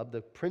Beelzebub,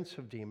 the prince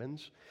of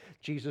demons,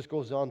 Jesus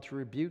goes on to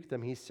rebuke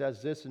them. He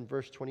says this in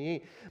verse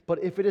 28,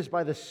 but if it is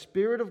by the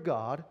Spirit of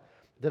God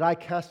that I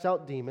cast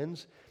out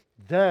demons,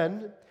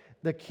 then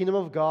the kingdom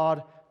of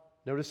God,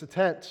 notice the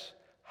tense,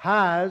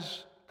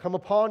 has come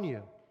upon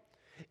you.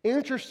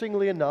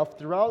 Interestingly enough,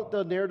 throughout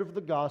the narrative of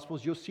the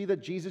Gospels, you'll see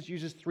that Jesus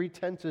uses three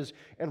tenses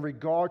in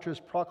regard to his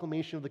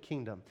proclamation of the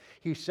kingdom.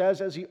 He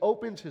says as he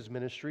opens his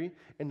ministry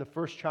in the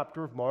first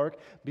chapter of Mark,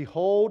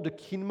 behold, the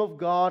kingdom of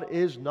God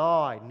is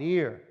nigh,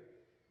 near.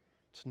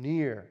 It's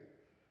near.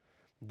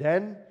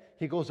 Then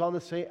he goes on to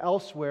say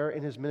elsewhere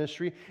in his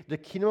ministry, the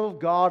kingdom of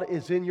God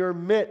is in your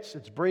midst.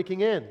 It's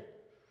breaking in.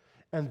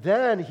 And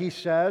then he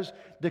says,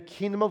 the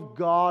kingdom of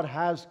God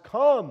has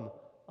come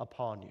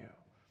upon you.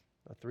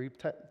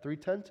 Three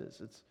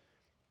tenses. It's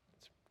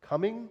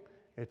coming,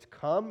 it's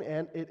come,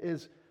 and it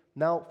is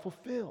now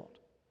fulfilled.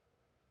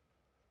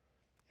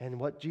 And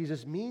what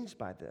Jesus means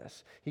by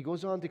this, he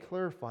goes on to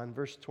clarify in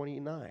verse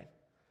 29.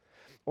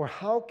 Or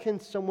how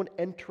can someone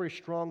enter a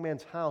strong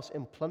man's house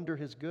and plunder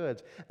his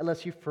goods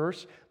unless he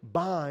first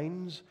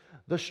binds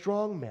the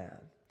strong man?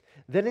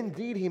 Then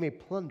indeed he may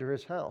plunder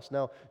his house.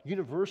 Now,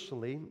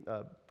 universally,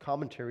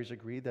 commentaries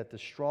agree that the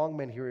strong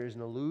man here is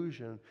an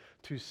allusion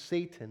to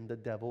Satan, the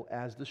devil,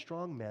 as the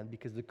strong man,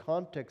 because the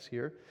context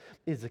here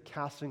is the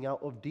casting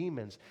out of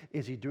demons.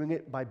 Is he doing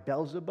it by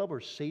Beelzebub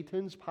or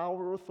Satan's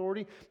power or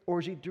authority, or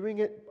is he doing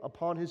it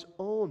upon his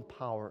own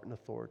power and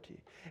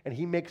authority? And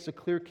he makes a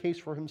clear case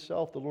for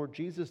himself, the Lord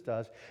Jesus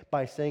does,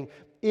 by saying,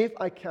 if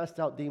I cast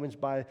out demons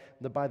by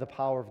the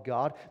power of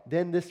God,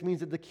 then this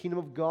means that the kingdom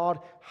of God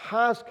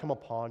has come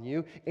upon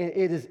you. And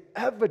it is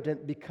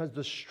evident because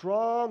the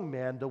strong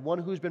man, the one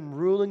who's been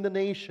ruling the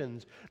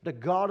nations, the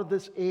God of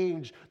this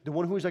age, the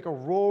one who is like a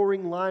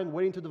roaring lion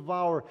waiting to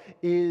devour,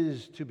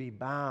 is to be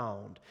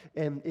bound.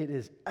 And it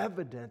is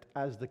evident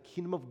as the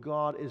kingdom of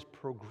God is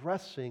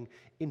progressing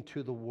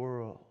into the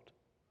world.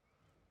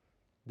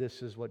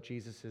 This is what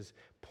Jesus is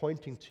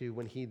pointing to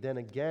when he then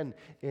again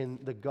in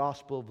the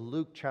Gospel of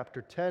Luke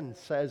chapter 10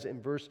 says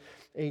in verse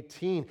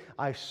 18,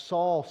 I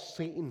saw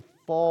Satan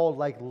fall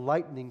like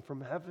lightning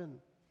from heaven.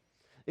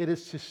 It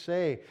is to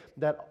say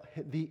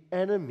that the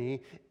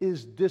enemy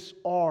is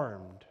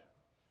disarmed.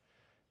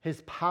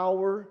 His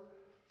power,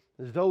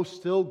 though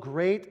still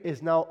great,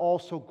 is now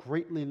also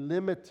greatly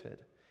limited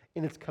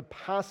in its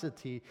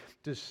capacity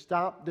to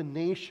stop the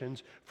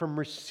nations from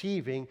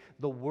receiving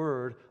the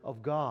Word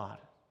of God.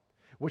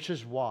 Which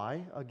is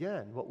why,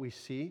 again, what we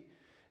see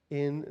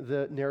in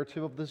the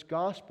narrative of this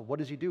gospel. What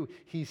does he do?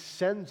 He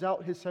sends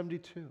out his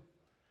 72.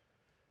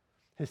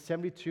 His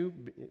 72,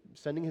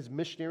 sending his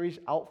missionaries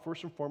out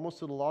first and foremost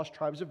to the lost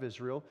tribes of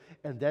Israel,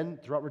 and then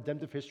throughout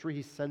redemptive history,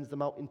 he sends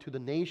them out into the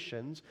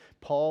nations,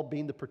 Paul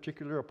being the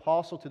particular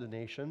apostle to the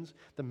nations,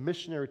 the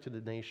missionary to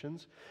the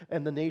nations,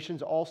 and the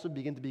nations also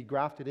begin to be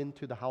grafted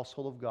into the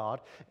household of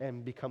God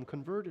and become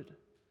converted.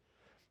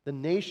 The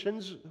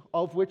nations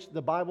of which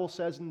the Bible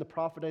says in the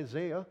prophet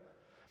Isaiah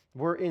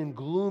were in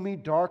gloomy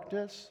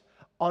darkness,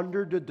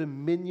 under the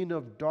dominion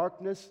of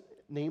darkness,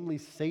 namely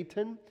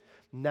Satan,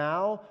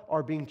 now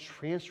are being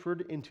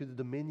transferred into the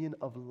dominion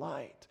of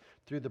light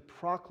through the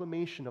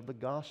proclamation of the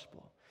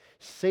gospel.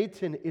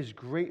 Satan is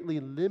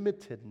greatly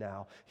limited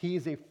now. He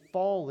is a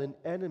fallen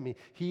enemy.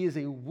 He is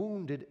a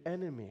wounded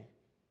enemy.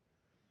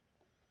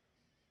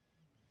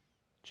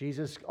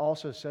 Jesus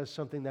also says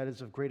something that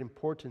is of great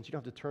importance. You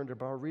don't have to turn to it,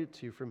 but I'll read it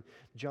to you from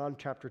John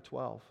chapter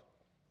 12.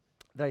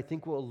 That I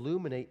think will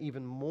illuminate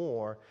even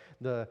more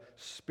the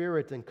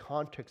spirit and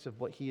context of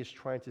what he is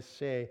trying to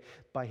say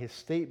by his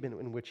statement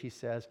in which he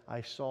says,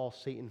 I saw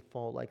Satan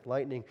fall like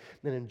lightning.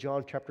 Then in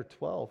John chapter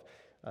 12,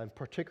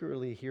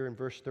 particularly here in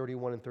verse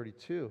 31 and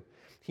 32,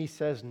 he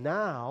says,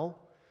 now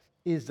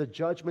is the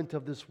judgment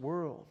of this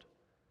world.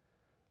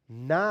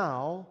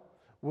 Now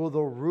will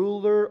the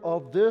ruler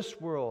of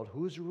this world,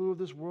 who is the ruler of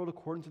this world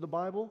according to the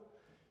Bible?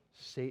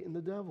 Satan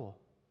the devil.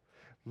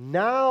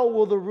 Now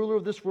will the ruler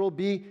of this world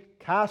be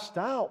cast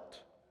out.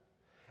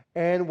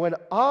 And when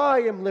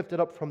I am lifted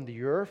up from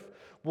the earth,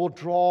 will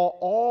draw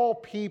all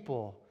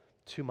people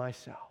to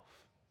myself.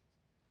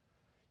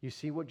 You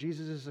see what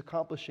Jesus is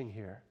accomplishing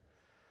here?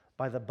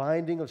 By the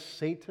binding of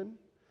Satan,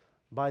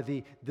 by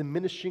the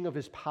diminishing of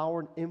his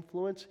power and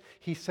influence,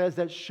 he says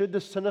that should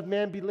the Son of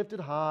Man be lifted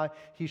high,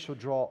 he shall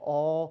draw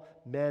all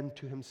men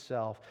to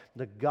himself.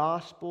 The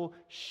gospel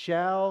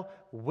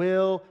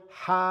will,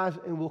 has,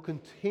 and will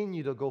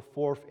continue to go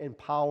forth in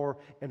power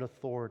and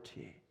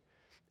authority.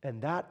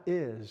 And that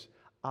is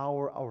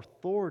our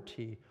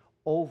authority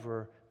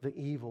over the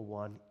evil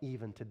one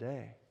even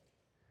today.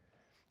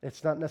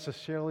 It's not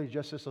necessarily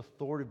just this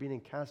authority of being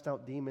cast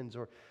out demons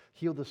or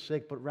heal the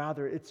sick, but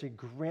rather it's a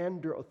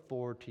grander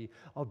authority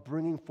of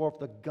bringing forth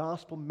the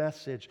gospel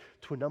message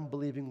to an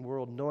unbelieving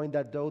world, knowing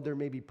that though there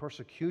may be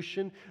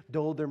persecution,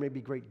 though there may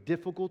be great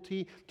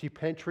difficulty to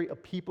penetrate a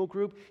people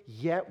group,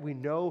 yet we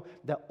know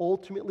that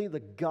ultimately the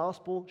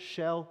gospel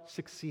shall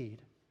succeed.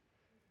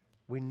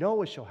 We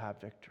know it shall have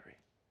victory.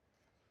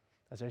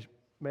 As I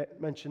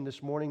mentioned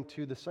this morning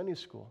to the Sunday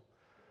school,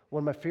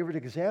 one of my favorite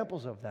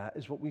examples of that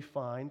is what we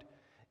find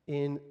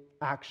in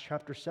Acts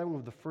chapter 7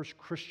 with the first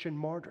Christian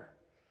martyr.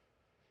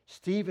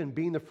 Stephen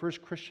being the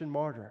first Christian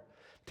martyr,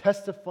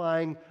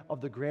 testifying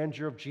of the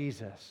grandeur of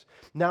Jesus,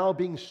 now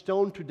being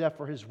stoned to death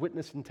for his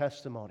witness and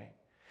testimony.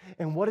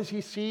 And what does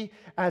he see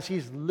as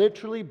he's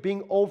literally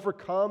being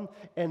overcome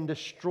and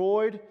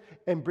destroyed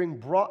and being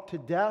brought to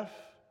death?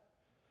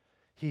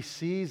 He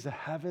sees the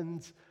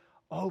heavens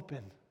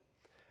open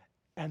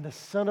and the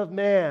Son of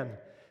Man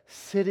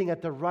sitting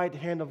at the right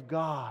hand of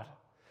God,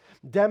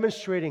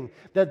 demonstrating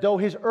that though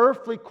his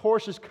earthly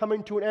course is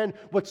coming to an end,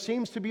 what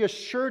seems to be a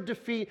sure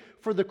defeat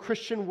for the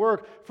Christian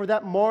work, for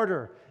that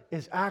martyr,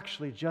 is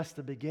actually just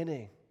the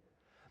beginning.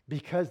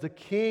 Because the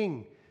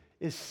King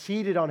is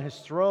seated on his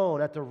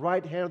throne at the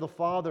right hand of the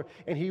Father,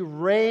 and he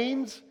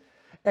reigns,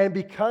 and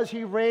because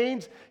he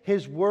reigns,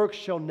 his work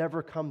shall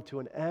never come to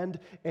an end,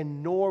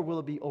 and nor will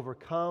it be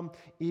overcome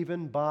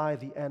even by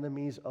the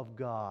enemies of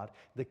God.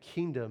 The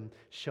kingdom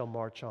shall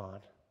march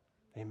on.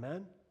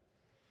 Amen?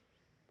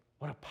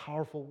 What a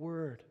powerful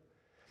word.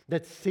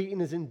 That Satan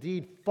is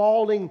indeed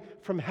falling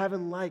from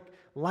heaven like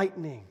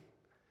lightning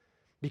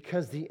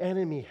because the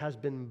enemy has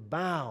been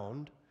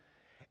bound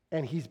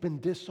and he's been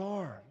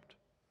disarmed.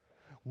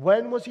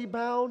 When was he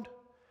bound?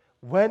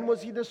 When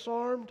was he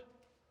disarmed?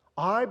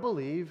 I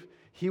believe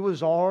he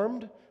was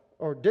armed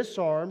or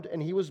disarmed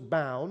and he was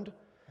bound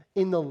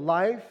in the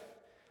life,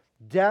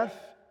 death,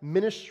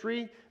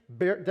 ministry,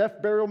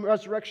 death, burial, and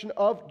resurrection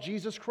of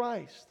Jesus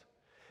Christ.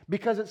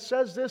 Because it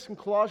says this in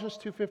Colossians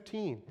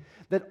 2:15,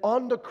 that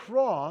on the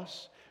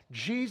cross,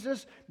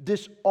 Jesus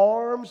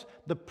disarms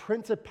the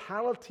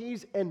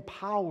principalities and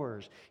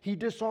powers. He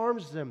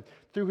disarms them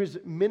through his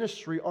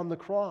ministry on the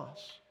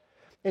cross.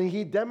 And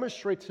he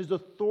demonstrates his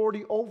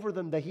authority over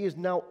them, that he is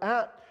now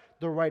at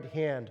the right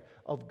hand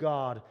of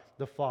God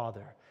the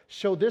Father.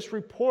 So this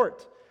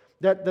report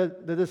That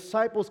the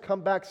disciples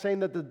come back saying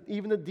that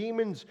even the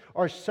demons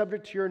are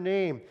subject to your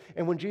name.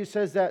 And when Jesus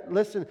says that,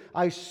 listen,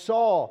 I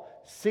saw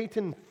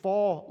Satan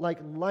fall like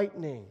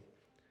lightning.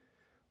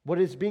 What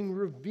is being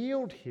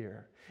revealed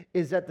here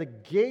is that the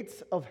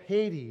gates of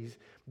Hades,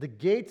 the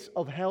gates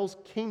of hell's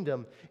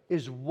kingdom,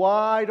 is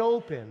wide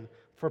open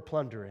for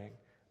plundering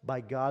by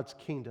God's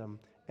kingdom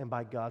and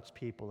by God's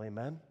people.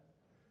 Amen?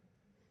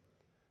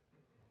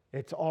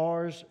 It's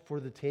ours for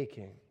the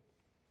taking.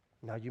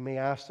 Now you may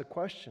ask the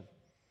question,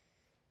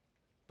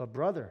 but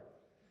brother,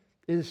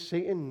 is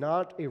Satan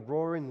not a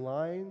roaring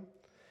lion?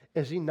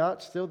 Is he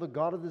not still the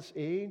god of this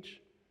age?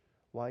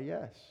 Why,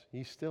 yes,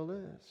 he still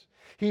is.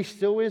 He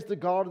still is the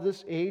god of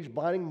this age,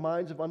 blinding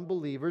minds of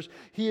unbelievers.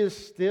 He is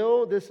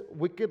still this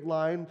wicked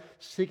lion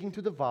seeking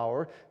to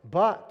devour,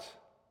 but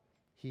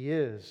he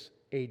is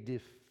a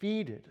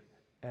defeated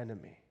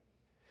enemy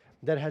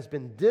that has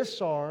been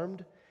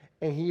disarmed,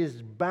 and he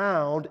is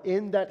bound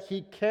in that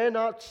he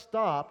cannot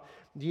stop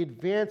the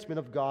advancement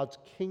of God's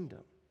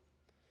kingdom.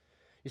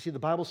 You see, the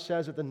Bible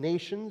says that the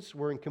nations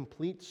were in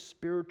complete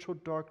spiritual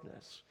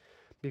darkness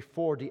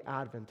before the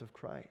advent of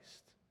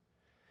Christ.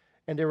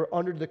 And they were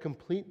under the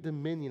complete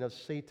dominion of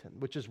Satan,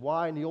 which is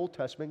why in the Old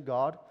Testament,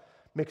 God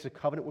makes a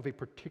covenant with a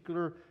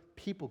particular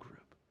people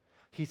group.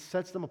 He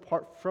sets them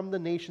apart from the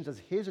nations as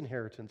his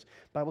inheritance.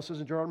 The Bible says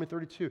in Deuteronomy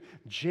 32,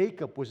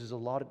 Jacob was his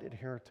allotted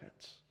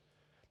inheritance.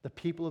 The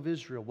people of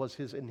Israel was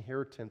his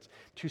inheritance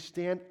to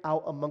stand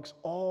out amongst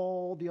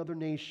all the other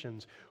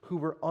nations who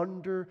were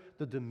under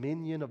the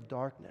dominion of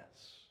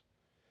darkness.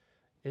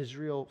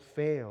 Israel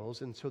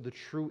fails, and so the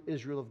true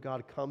Israel of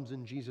God comes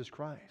in Jesus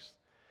Christ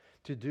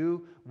to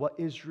do what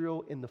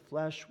Israel in the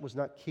flesh was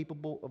not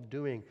capable of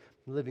doing,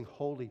 living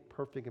holy,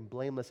 perfect, and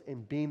blameless,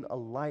 and being a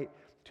light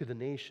to the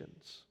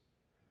nations.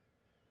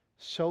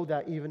 So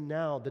that even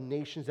now, the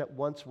nations that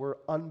once were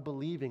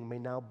unbelieving may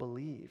now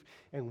believe.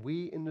 And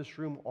we in this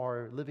room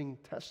are living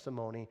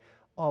testimony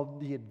of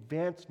the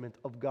advancement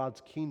of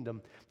God's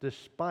kingdom,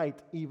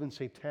 despite even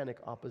satanic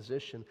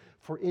opposition.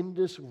 For in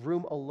this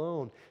room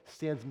alone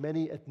stands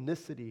many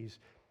ethnicities,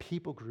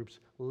 people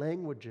groups,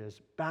 languages,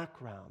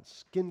 backgrounds,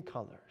 skin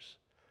colors,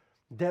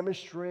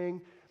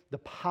 demonstrating the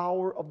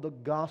power of the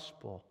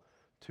gospel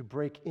to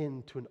break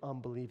into an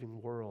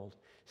unbelieving world.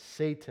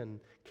 Satan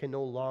can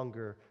no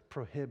longer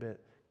prohibit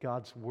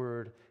God's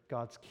word,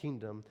 God's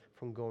kingdom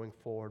from going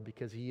forward,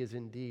 because he is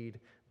indeed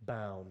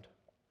bound.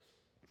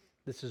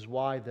 This is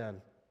why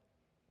then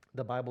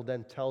the Bible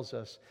then tells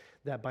us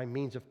that by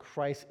means of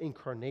Christ's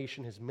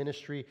incarnation, his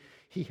ministry,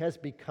 he has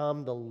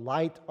become the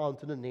light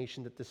unto the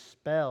nation that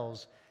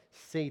dispels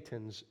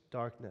Satan's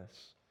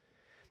darkness.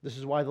 This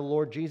is why the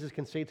Lord Jesus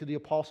can say to the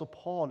Apostle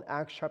Paul in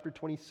Acts chapter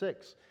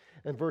 26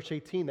 and verse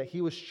 18 that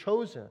he was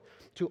chosen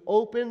to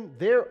open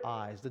their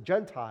eyes, the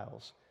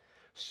Gentiles,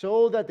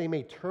 so that they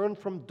may turn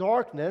from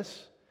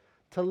darkness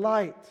to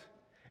light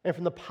and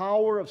from the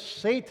power of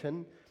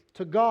Satan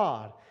to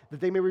God, that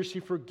they may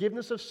receive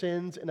forgiveness of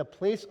sins and a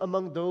place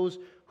among those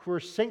who are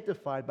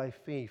sanctified by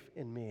faith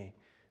in me,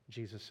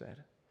 Jesus said.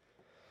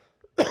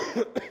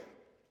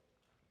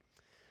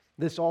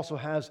 This also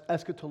has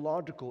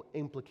eschatological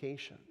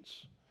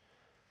implications.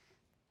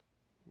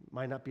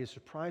 Might not be a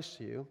surprise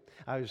to you.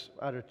 I was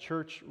at a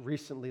church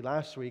recently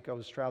last week. I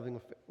was traveling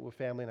with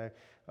family, and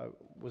I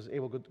was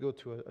able to go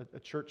to a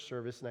church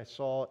service, and I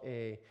saw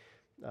a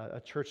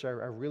church I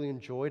really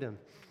enjoyed. And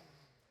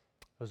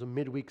it was a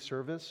midweek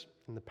service,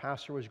 and the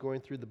pastor was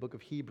going through the book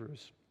of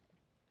Hebrews,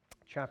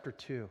 chapter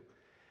 2,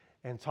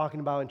 and talking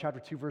about in chapter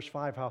 2, verse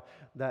 5, how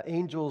the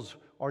angels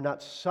are not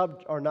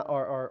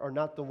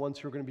the ones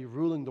who are going to be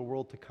ruling the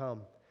world to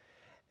come.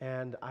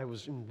 And I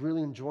was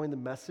really enjoying the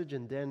message,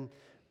 and then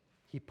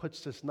he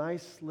puts this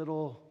nice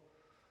little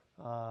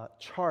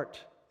chart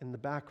in the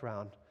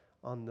background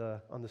on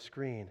the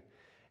screen.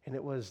 And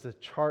it was the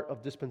chart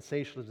of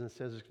dispensationalism. It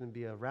says there's going to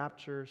be a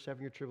rapture,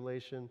 7-year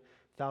tribulation,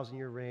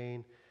 1,000-year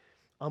reign.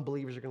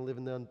 Unbelievers are going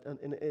to live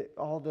in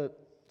all the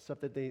stuff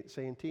that they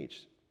say and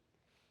teach.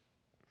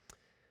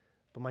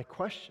 But my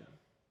question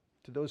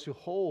to those who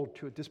hold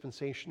to a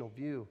dispensational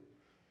view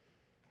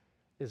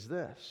is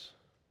this: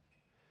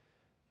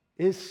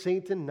 is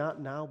Satan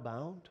not now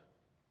bound?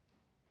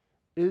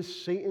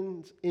 Is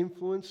Satan's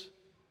influence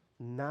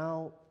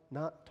now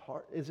not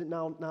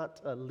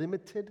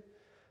limited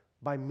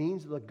by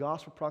means of the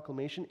gospel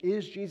proclamation?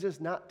 Is Jesus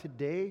not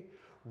today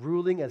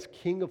ruling as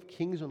King of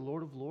Kings and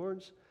Lord of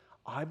Lords?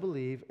 I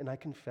believe and I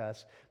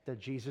confess that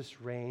Jesus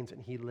reigns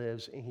and he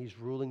lives and he's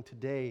ruling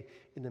today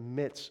in the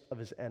midst of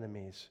his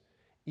enemies,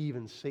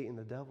 even Satan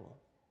the devil.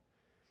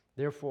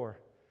 Therefore,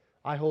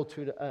 I hold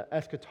to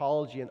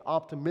eschatology, an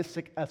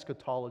optimistic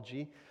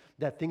eschatology,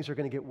 that things are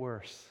going to get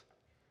worse.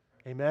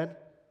 Amen?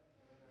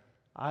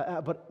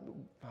 But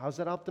how's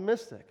that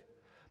optimistic?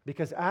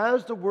 Because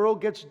as the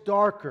world gets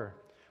darker,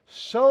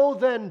 so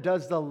then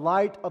does the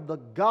light of the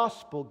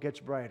gospel gets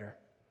brighter.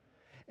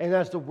 And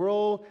as the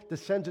world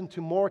descends into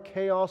more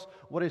chaos,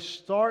 what a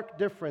stark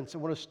difference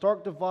and what a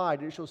stark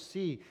divide you shall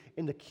see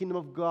in the kingdom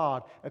of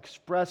God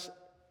expressed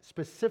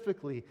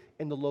specifically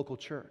in the local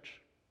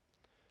church.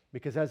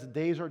 Because as the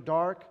days are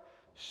dark,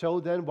 so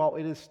then while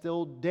it is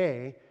still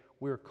day,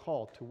 we are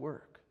called to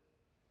work.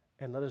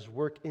 And let us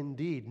work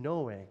indeed,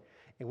 knowing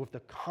and with the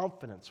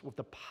confidence, with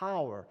the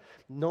power,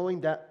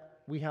 knowing that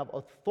we have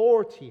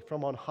authority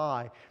from on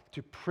high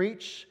to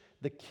preach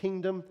the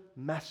kingdom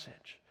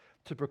message,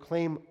 to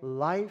proclaim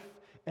life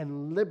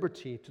and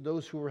liberty to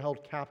those who are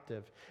held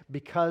captive,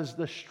 because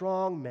the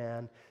strong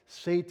man,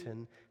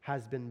 Satan,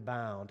 has been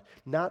bound,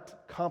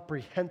 not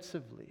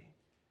comprehensively,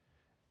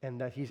 and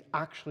that he's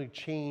actually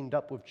chained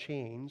up with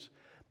chains,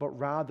 but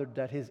rather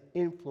that his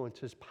influence,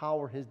 his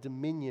power, his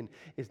dominion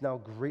is now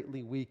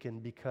greatly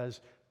weakened, because,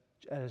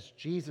 as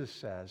Jesus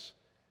says,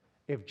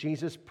 if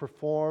Jesus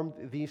performed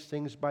these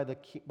things by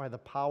the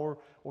power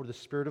or the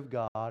Spirit of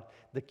God,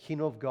 the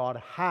kingdom of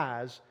God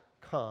has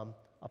come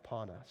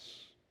upon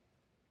us.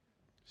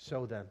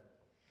 So then,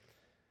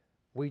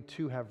 we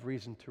too have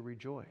reason to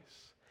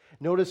rejoice.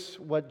 Notice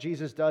what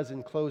Jesus does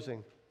in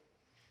closing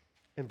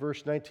in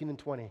verse 19 and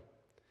 20.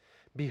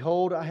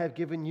 Behold, I have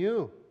given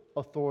you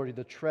authority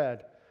to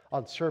tread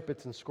on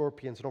serpents and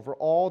scorpions and over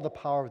all the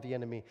power of the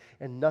enemy,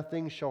 and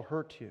nothing shall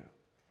hurt you.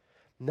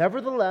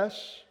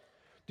 Nevertheless,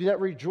 do not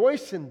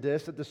rejoice in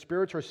this, that the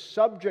spirits are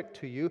subject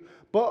to you,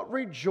 but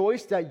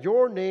rejoice that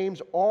your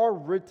names are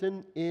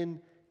written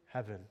in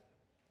heaven.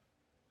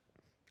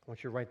 I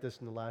want you to write this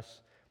in the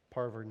last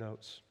part of our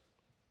notes.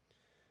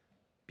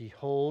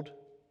 Behold,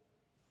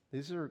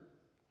 these are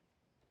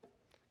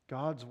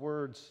God's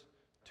words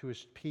to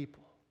His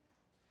people.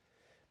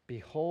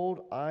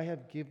 Behold, I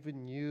have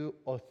given you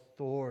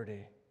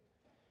authority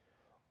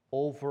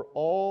over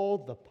all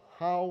the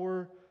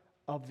power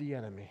of the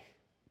enemy.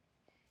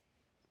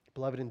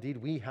 Beloved, indeed,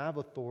 we have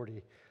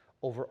authority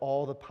over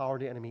all the power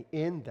of the enemy,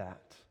 in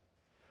that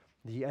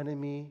the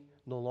enemy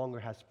no longer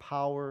has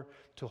power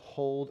to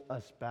hold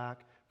us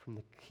back from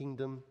the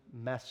kingdom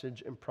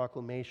message and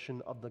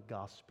proclamation of the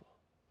gospel.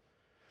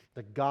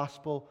 The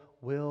gospel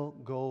will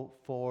go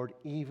forward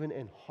even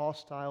in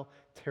hostile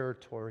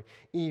territory,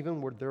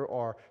 even where there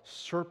are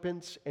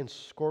serpents and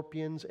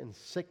scorpions and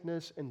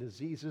sickness and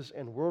diseases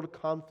and world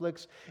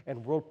conflicts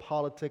and world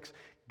politics.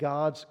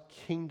 God's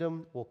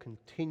kingdom will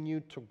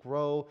continue to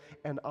grow,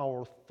 and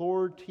our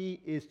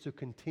authority is to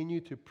continue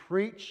to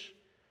preach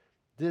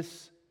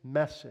this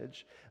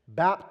message,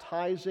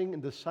 baptizing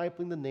and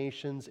discipling the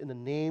nations in the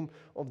name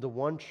of the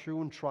one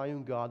true and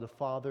triune God, the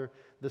Father,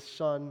 the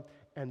Son,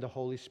 and the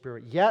Holy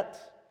Spirit. Yet,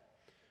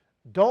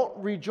 don't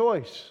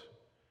rejoice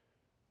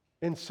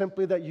in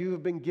simply that you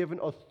have been given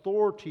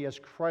authority as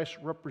Christ's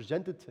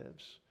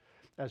representatives,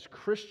 as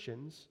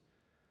Christians.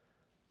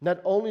 Not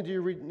only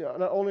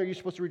are you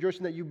supposed to rejoice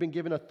in that you've been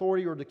given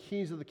authority or the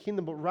keys of the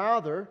kingdom, but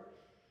rather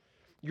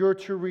you're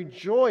to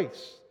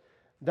rejoice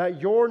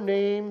that your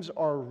names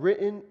are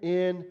written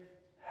in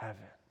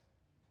heaven.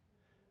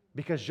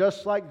 Because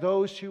just like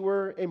those who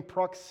were in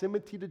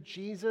proximity to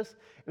Jesus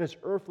in His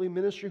earthly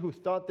ministry, who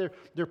thought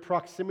their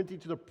proximity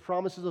to the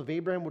promises of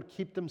Abraham would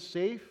keep them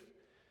safe,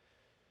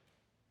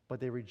 but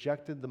they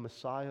rejected the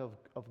Messiah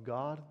of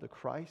God, the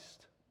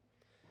Christ,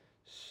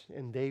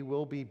 and they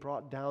will be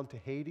brought down to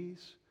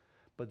Hades.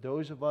 But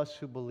those of us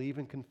who believe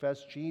and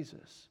confess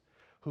Jesus,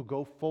 who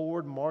go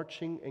forward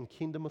marching in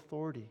kingdom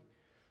authority,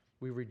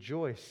 we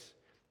rejoice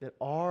that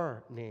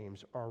our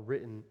names are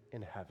written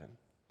in heaven.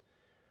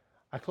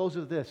 I close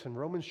with this. In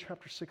Romans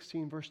chapter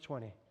 16, verse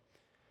 20,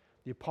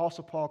 the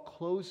Apostle Paul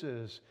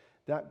closes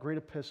that great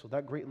epistle,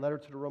 that great letter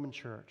to the Roman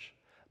church,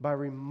 by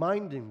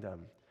reminding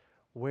them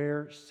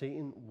where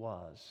Satan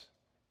was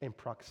in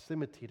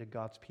proximity to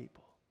God's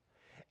people.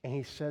 And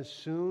he says,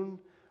 soon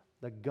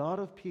the God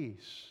of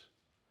peace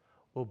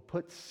will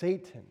put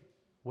Satan,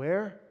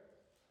 where?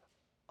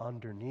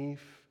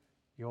 Underneath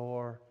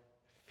your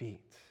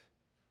feet.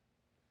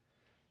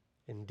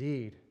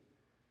 Indeed,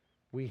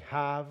 we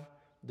have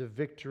the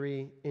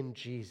victory in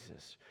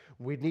Jesus.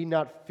 We need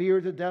not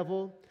fear the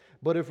devil,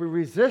 but if we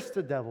resist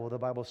the devil, the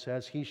Bible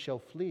says, he shall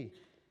flee.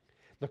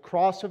 The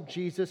cross of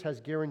Jesus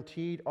has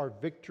guaranteed our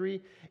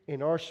victory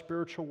in our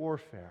spiritual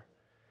warfare.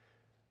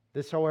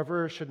 This,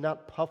 however, should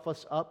not puff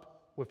us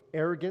up with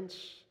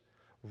arrogance.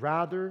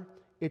 Rather,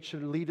 it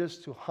should lead us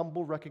to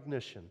humble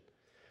recognition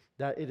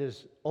that it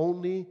is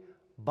only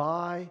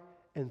by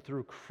and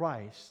through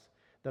Christ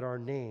that our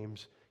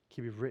names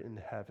can be written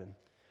in heaven.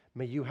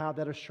 May you have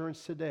that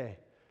assurance today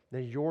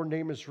that your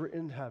name is written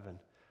in heaven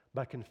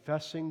by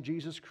confessing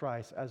Jesus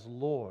Christ as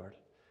Lord,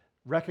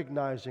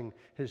 recognizing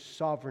His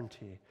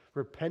sovereignty,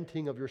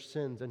 repenting of your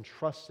sins, and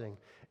trusting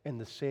in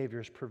the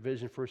Savior's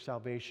provision for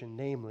salvation,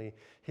 namely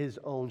His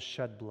own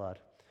shed blood.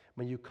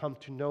 May you come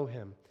to know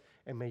Him,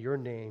 and may your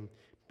name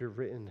be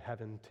written in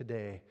heaven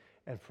today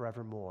and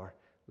forevermore.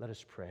 Let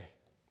us pray.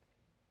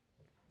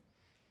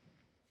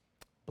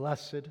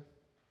 Blessed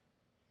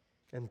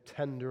and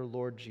tender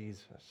Lord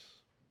Jesus,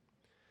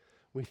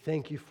 we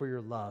thank you for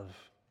your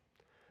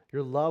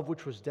love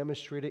which was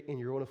demonstrated in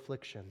your own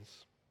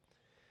afflictions,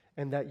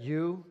 and that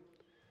you,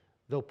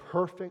 though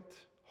perfect,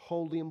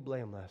 holy, and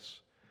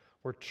blameless,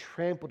 were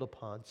trampled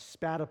upon,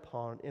 spat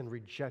upon, and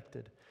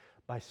rejected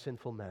by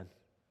sinful men.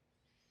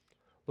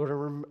 Lord,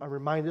 I'm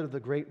reminded of the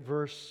great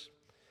verse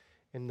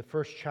in the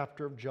first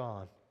chapter of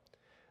John,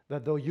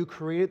 that though you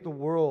created the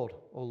world,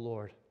 O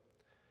Lord,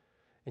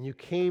 and you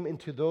came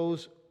into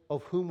those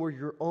of whom were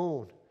your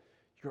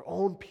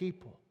own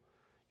people,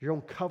 your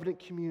own covenant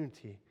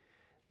community,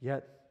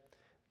 yet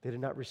they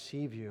did not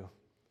receive you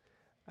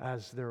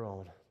as their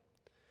own.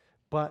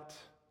 But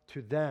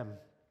to them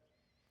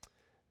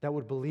that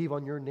would believe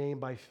on your name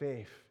by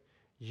faith,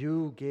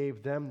 you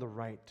gave them the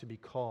right to be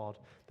called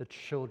the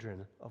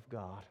children of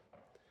God.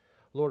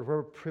 Lord, what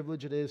a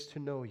privilege it is to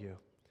know you,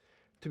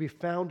 to be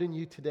found in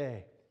you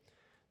today,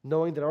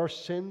 knowing that our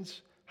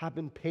sins have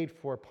been paid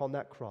for upon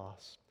that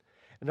cross.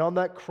 And on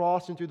that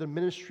cross and through the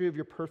ministry of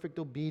your perfect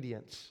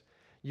obedience,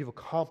 you've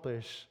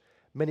accomplished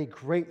many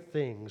great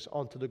things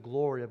unto the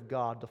glory of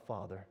God the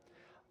Father.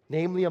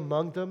 Namely,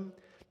 among them,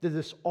 the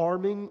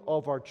disarming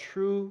of our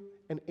true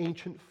and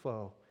ancient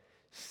foe,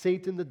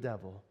 Satan the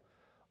devil,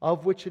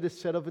 of which it is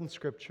said of in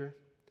Scripture,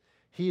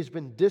 he has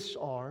been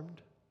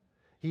disarmed,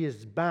 he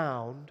is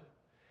bound,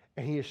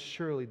 and he is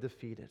surely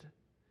defeated.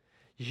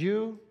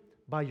 You,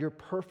 by your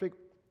perfect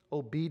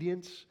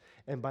obedience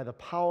and by the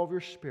power of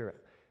your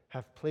Spirit,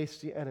 have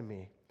placed the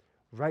enemy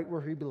right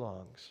where he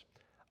belongs,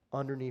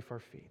 underneath our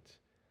feet.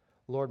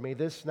 Lord, may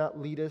this not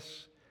lead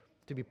us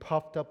to be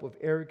puffed up with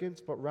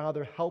arrogance, but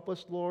rather help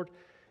us, Lord,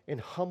 in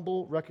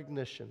humble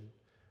recognition.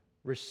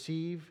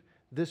 Receive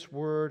this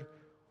word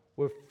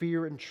with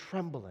fear and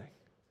trembling,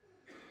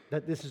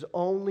 that this is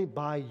only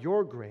by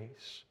your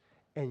grace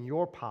and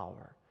your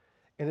power.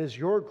 And it is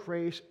your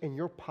grace and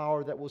your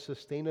power that will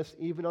sustain us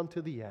even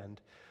unto the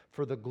end,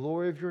 for the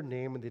glory of your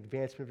name and the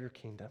advancement of your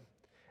kingdom.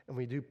 And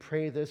we do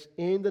pray this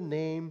in the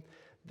name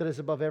that is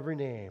above every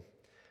name,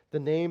 the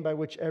name by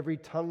which every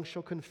tongue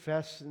shall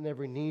confess and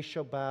every knee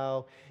shall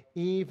bow,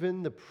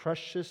 even the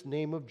precious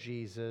name of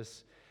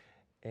Jesus.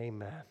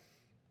 Amen.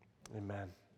 Amen.